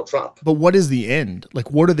brought you Donald Trump. But what is the end?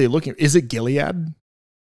 Like, what are they looking? Is it Gilead?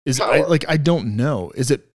 I don't know.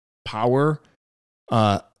 Is it power?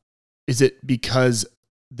 Is it because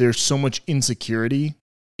there's so much insecurity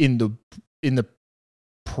in the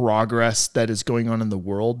progress that is going on in the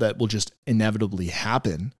world that will just inevitably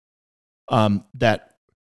happen? That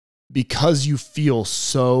because you feel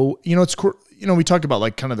so, we talk about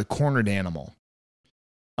like kind of the cornered animal.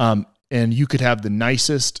 And you could have the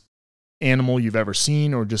nicest animal you've ever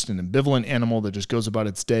seen, or just an ambivalent animal that just goes about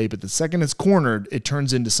its day. But the second it's cornered, it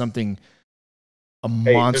turns into something,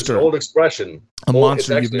 monster. There's an old expression.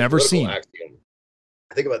 Monster you've never seen. Axiom.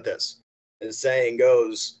 Think about this. The saying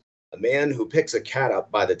goes, a man who picks a cat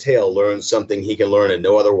up by the tail learns something he can learn in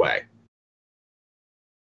no other way.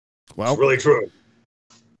 Well, it's really true.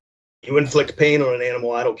 You inflict pain on an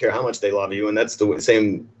animal, I don't care how much they love you, and that's the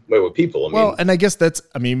same way with people. And I guess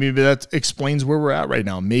maybe that explains where we're at right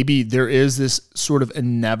now. Maybe there is this sort of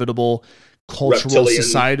inevitable cultural,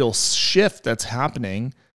 societal shift that's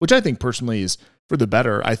happening, which I think personally is for the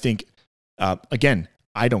better. I think, again,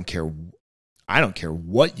 I don't care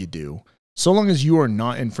what you do, so long as you are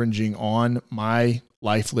not infringing on my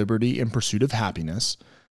life, liberty, and pursuit of happiness.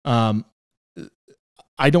 I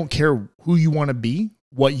don't care who you want to be,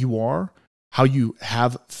 what you are, how you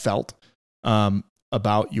have felt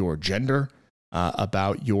about your gender,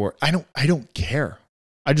 about your. I don't care.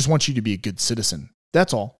 I just want you to be a good citizen.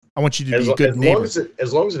 That's all. I want you to be a good neighbor.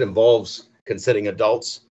 As long as it involves consenting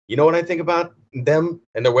adults, you know what I think about them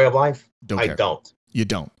and their way of life? I don't. You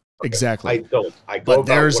don't. Okay. Exactly. I don't. I go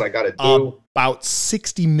about what I got to do. About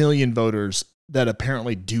 60 million voters that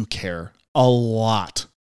apparently do care a lot.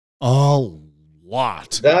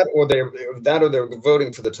 That or they're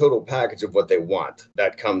voting for the total package of what they want.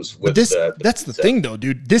 That comes with this. That's the thing, though,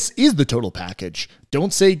 dude. This is the total package.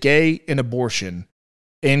 Don't say gay and abortion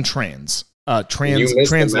and trans.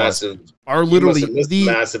 Trans laws are literally the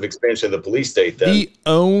massive expansion of the police state. Then the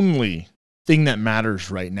only thing that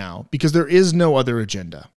matters right now, because there is no other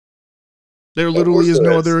agenda. There literally is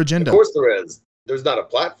no other agenda. Of course there is. There's not a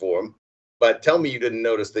platform. But tell me you didn't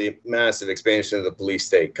notice the massive expansion of the police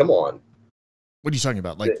state. Come on. What are you talking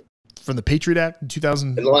about? Like from the Patriot Act in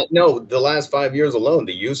 2000? No, the last 5 years alone,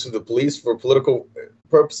 the use of the police for political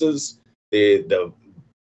purposes, the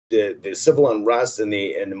civil unrest, and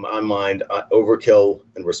in my mind, overkill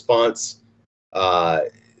and response. To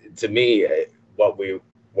me, what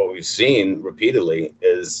we've seen repeatedly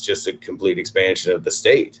is just a complete expansion of the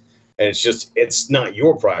state, and it's not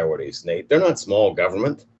your priorities, Nate. They're not small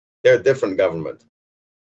government; they're a different government.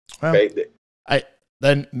 Well, okay?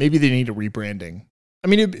 Then maybe they need a rebranding. I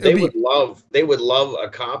mean, they would love a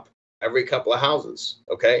cop every couple of houses.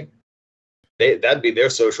 Okay, that'd be their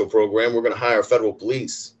social program. We're going to hire federal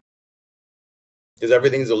police because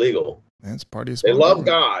everything's illegal. That's part of. They love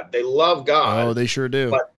God. They love God. Oh, they sure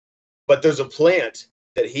do. But there's a plant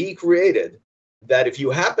that he created that if you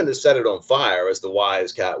happen to set it on fire, as the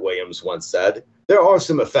wise Cat Williams once said, there are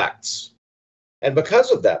some effects. And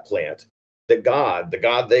because of that plant that the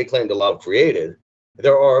God they claim to love, created,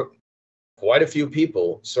 there are quite a few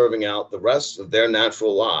people serving out the rest of their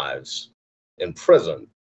natural lives in prison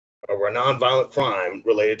over a nonviolent crime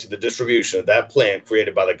related to the distribution of that plant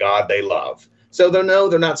created by the God they love. So they're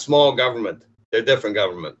not small government. They're different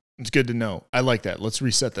government. It's good to know. I like that. Let's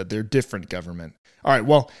reset that. They're different government. All right.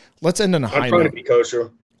 Well, let's end on a high I'm trying note. to be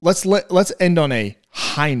kosher. Let's end on a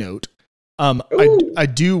high note. I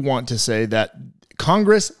do want to say that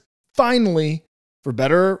Congress finally, for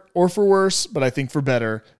better or for worse, but I think for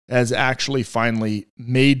better, has actually finally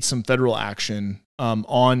made some federal action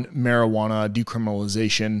on marijuana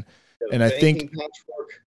decriminalization. And I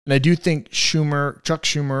do think Chuck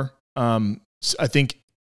Schumer, I think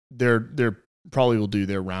they're probably will do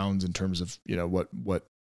their rounds in terms of, you know, what.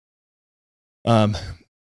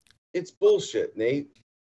 It's bullshit, Nate.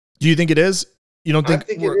 Do you think it is? You don't think,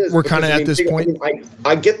 it is, we're kind of at this point?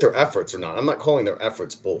 I get their efforts or not. I'm not calling their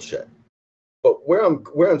efforts bullshit. But where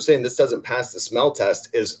I'm saying this doesn't pass the smell test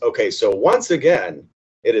is, okay, so once again,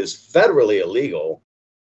 it is federally illegal,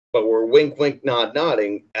 but we're wink, wink, nod,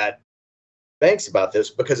 nodding at Banks about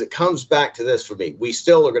this because it comes back to this for me. We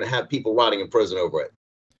still are going to have people rotting in prison over it.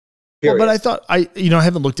 Well, but I thought I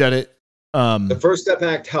haven't looked at it. The First Step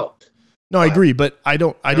Act helped. No, I agree, but I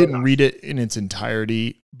didn't read it in its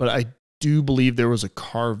entirety, but I do believe there was a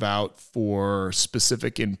carve out for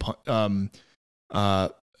specific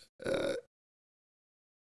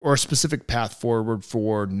or a specific path forward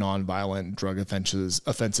for nonviolent drug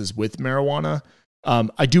offenses with marijuana.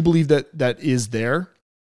 I do believe that is there.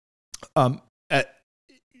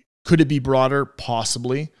 Could it be broader?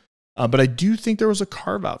 Possibly. But I do think there was a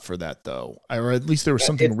carve out for that, though, or at least there was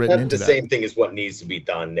something written into that. It's the same thing as what needs to be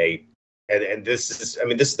done, Nate. And this is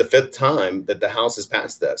the fifth time that the House has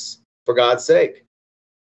passed this. For God's sake.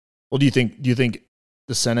 Well, do you think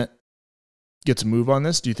the Senate gets a move on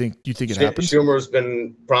this? Do you think it happens? Schumer's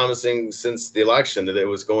been promising since the election that it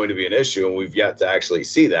was going to be an issue, and we've yet to actually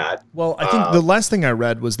see that. Well, I think the last thing I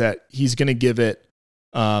read was that he's going to give it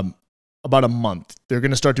about a month. They're going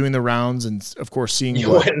to start doing the rounds, and of course, seeing. You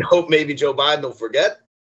wouldn't hope maybe Joe Biden will forget.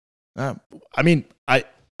 I mean, I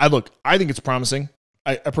think it's promising.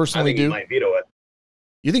 I personally do. He might veto it.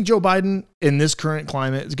 You think Joe Biden in this current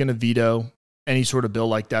climate is going to veto any sort of bill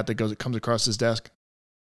like that comes across his desk?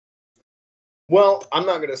 Well, I'm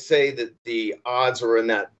not going to say that the odds are in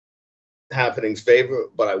that happening's favor,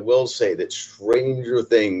 but I will say that stranger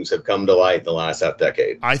things have come to light in the last half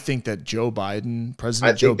decade. I think that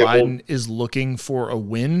President Joe Biden is looking for a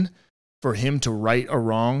win, for him to right a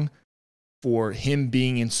wrong, for him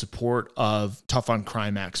being in support of tough on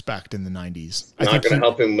crime acts back in the 90s. It's not going to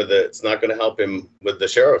help him with it. It's not going to help him with the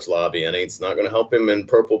sheriff's lobby, and it's not going to help him in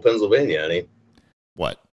purple Pennsylvania, any.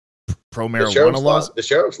 What? Pro-marijuana laws? The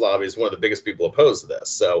sheriff's lobby is one of the biggest people opposed to this.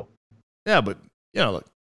 So, yeah, but look,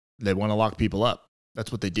 they want to lock people up.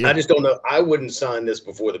 That's what they do. I just don't know. I wouldn't sign this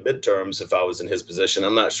before the midterms if I was in his position.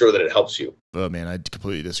 I'm not sure that it helps you. Oh man, I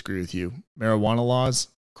completely disagree with you. Marijuana laws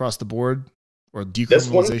across the board or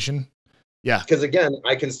decriminalization. Yeah. Because again,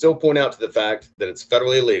 I can still point out to the fact that it's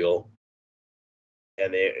federally illegal.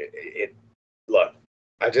 And look,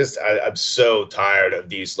 I'm so tired of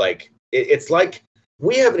these, it's like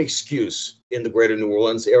we have an excuse in the greater New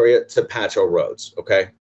Orleans area to patch our roads. Okay.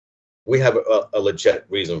 We have a legit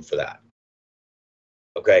reason for that.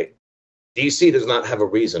 Okay. DC does not have a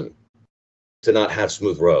reason to not have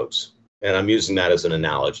smooth roads. And I'm using that as an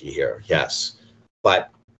analogy here. Yes. But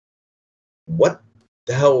what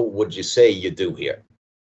the hell would you say you do here?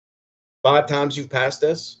 5 times you've passed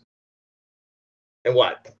this? And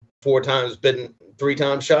what? 4 times bitten, 3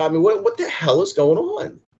 times shot? I mean, what the hell is going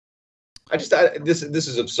on? This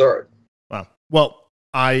is absurd. Wow. Well,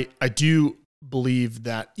 I do believe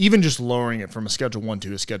that even just lowering it from a Schedule 1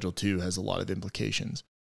 to a Schedule 2 has a lot of implications.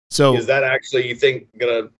 So is that actually, you think,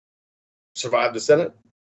 going to survive the Senate?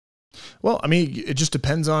 Well, I mean, it just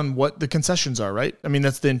depends on what the concessions are, right? I mean,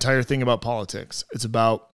 that's the entire thing about politics. It's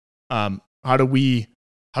about how do we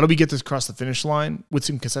get this across the finish line with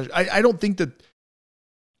some concessions. I don't think that.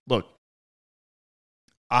 Look,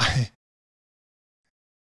 if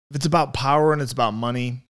it's about power and it's about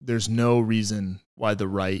money, there's no reason why the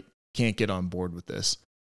right can't get on board with this,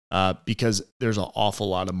 because there's an awful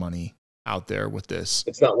lot of money out there with this.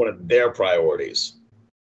 It's not one of their priorities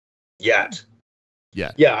yet.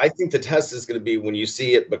 Yeah, I think the test is going to be when you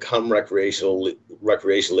see it become recreationally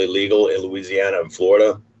legal in Louisiana and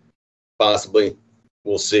Florida. Possibly,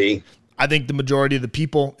 we'll see. I think the majority of the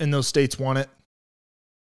people in those states want it.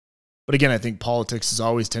 But again, I think politics is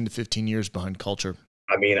always 10 to 15 years behind culture.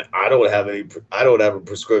 I mean, I don't have a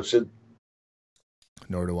prescription.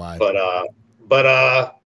 Nor do I. But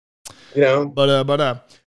you know.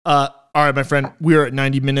 All right, my friend, we're at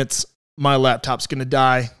 90 minutes. My laptop's going to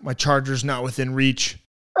die. My charger's not within reach.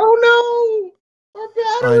 Oh no. Our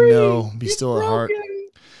battery. I know. Be still at heart.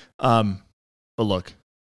 But look,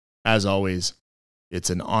 as always, it's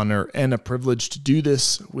an honor and a privilege to do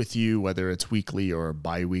this with you, whether it's weekly or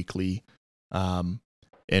bi-weekly. And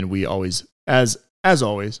we always, as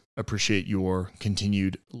always, appreciate your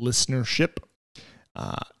continued listenership.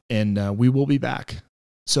 And we will be back.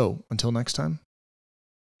 So until next time,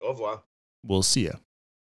 Au revoir. we'll see you.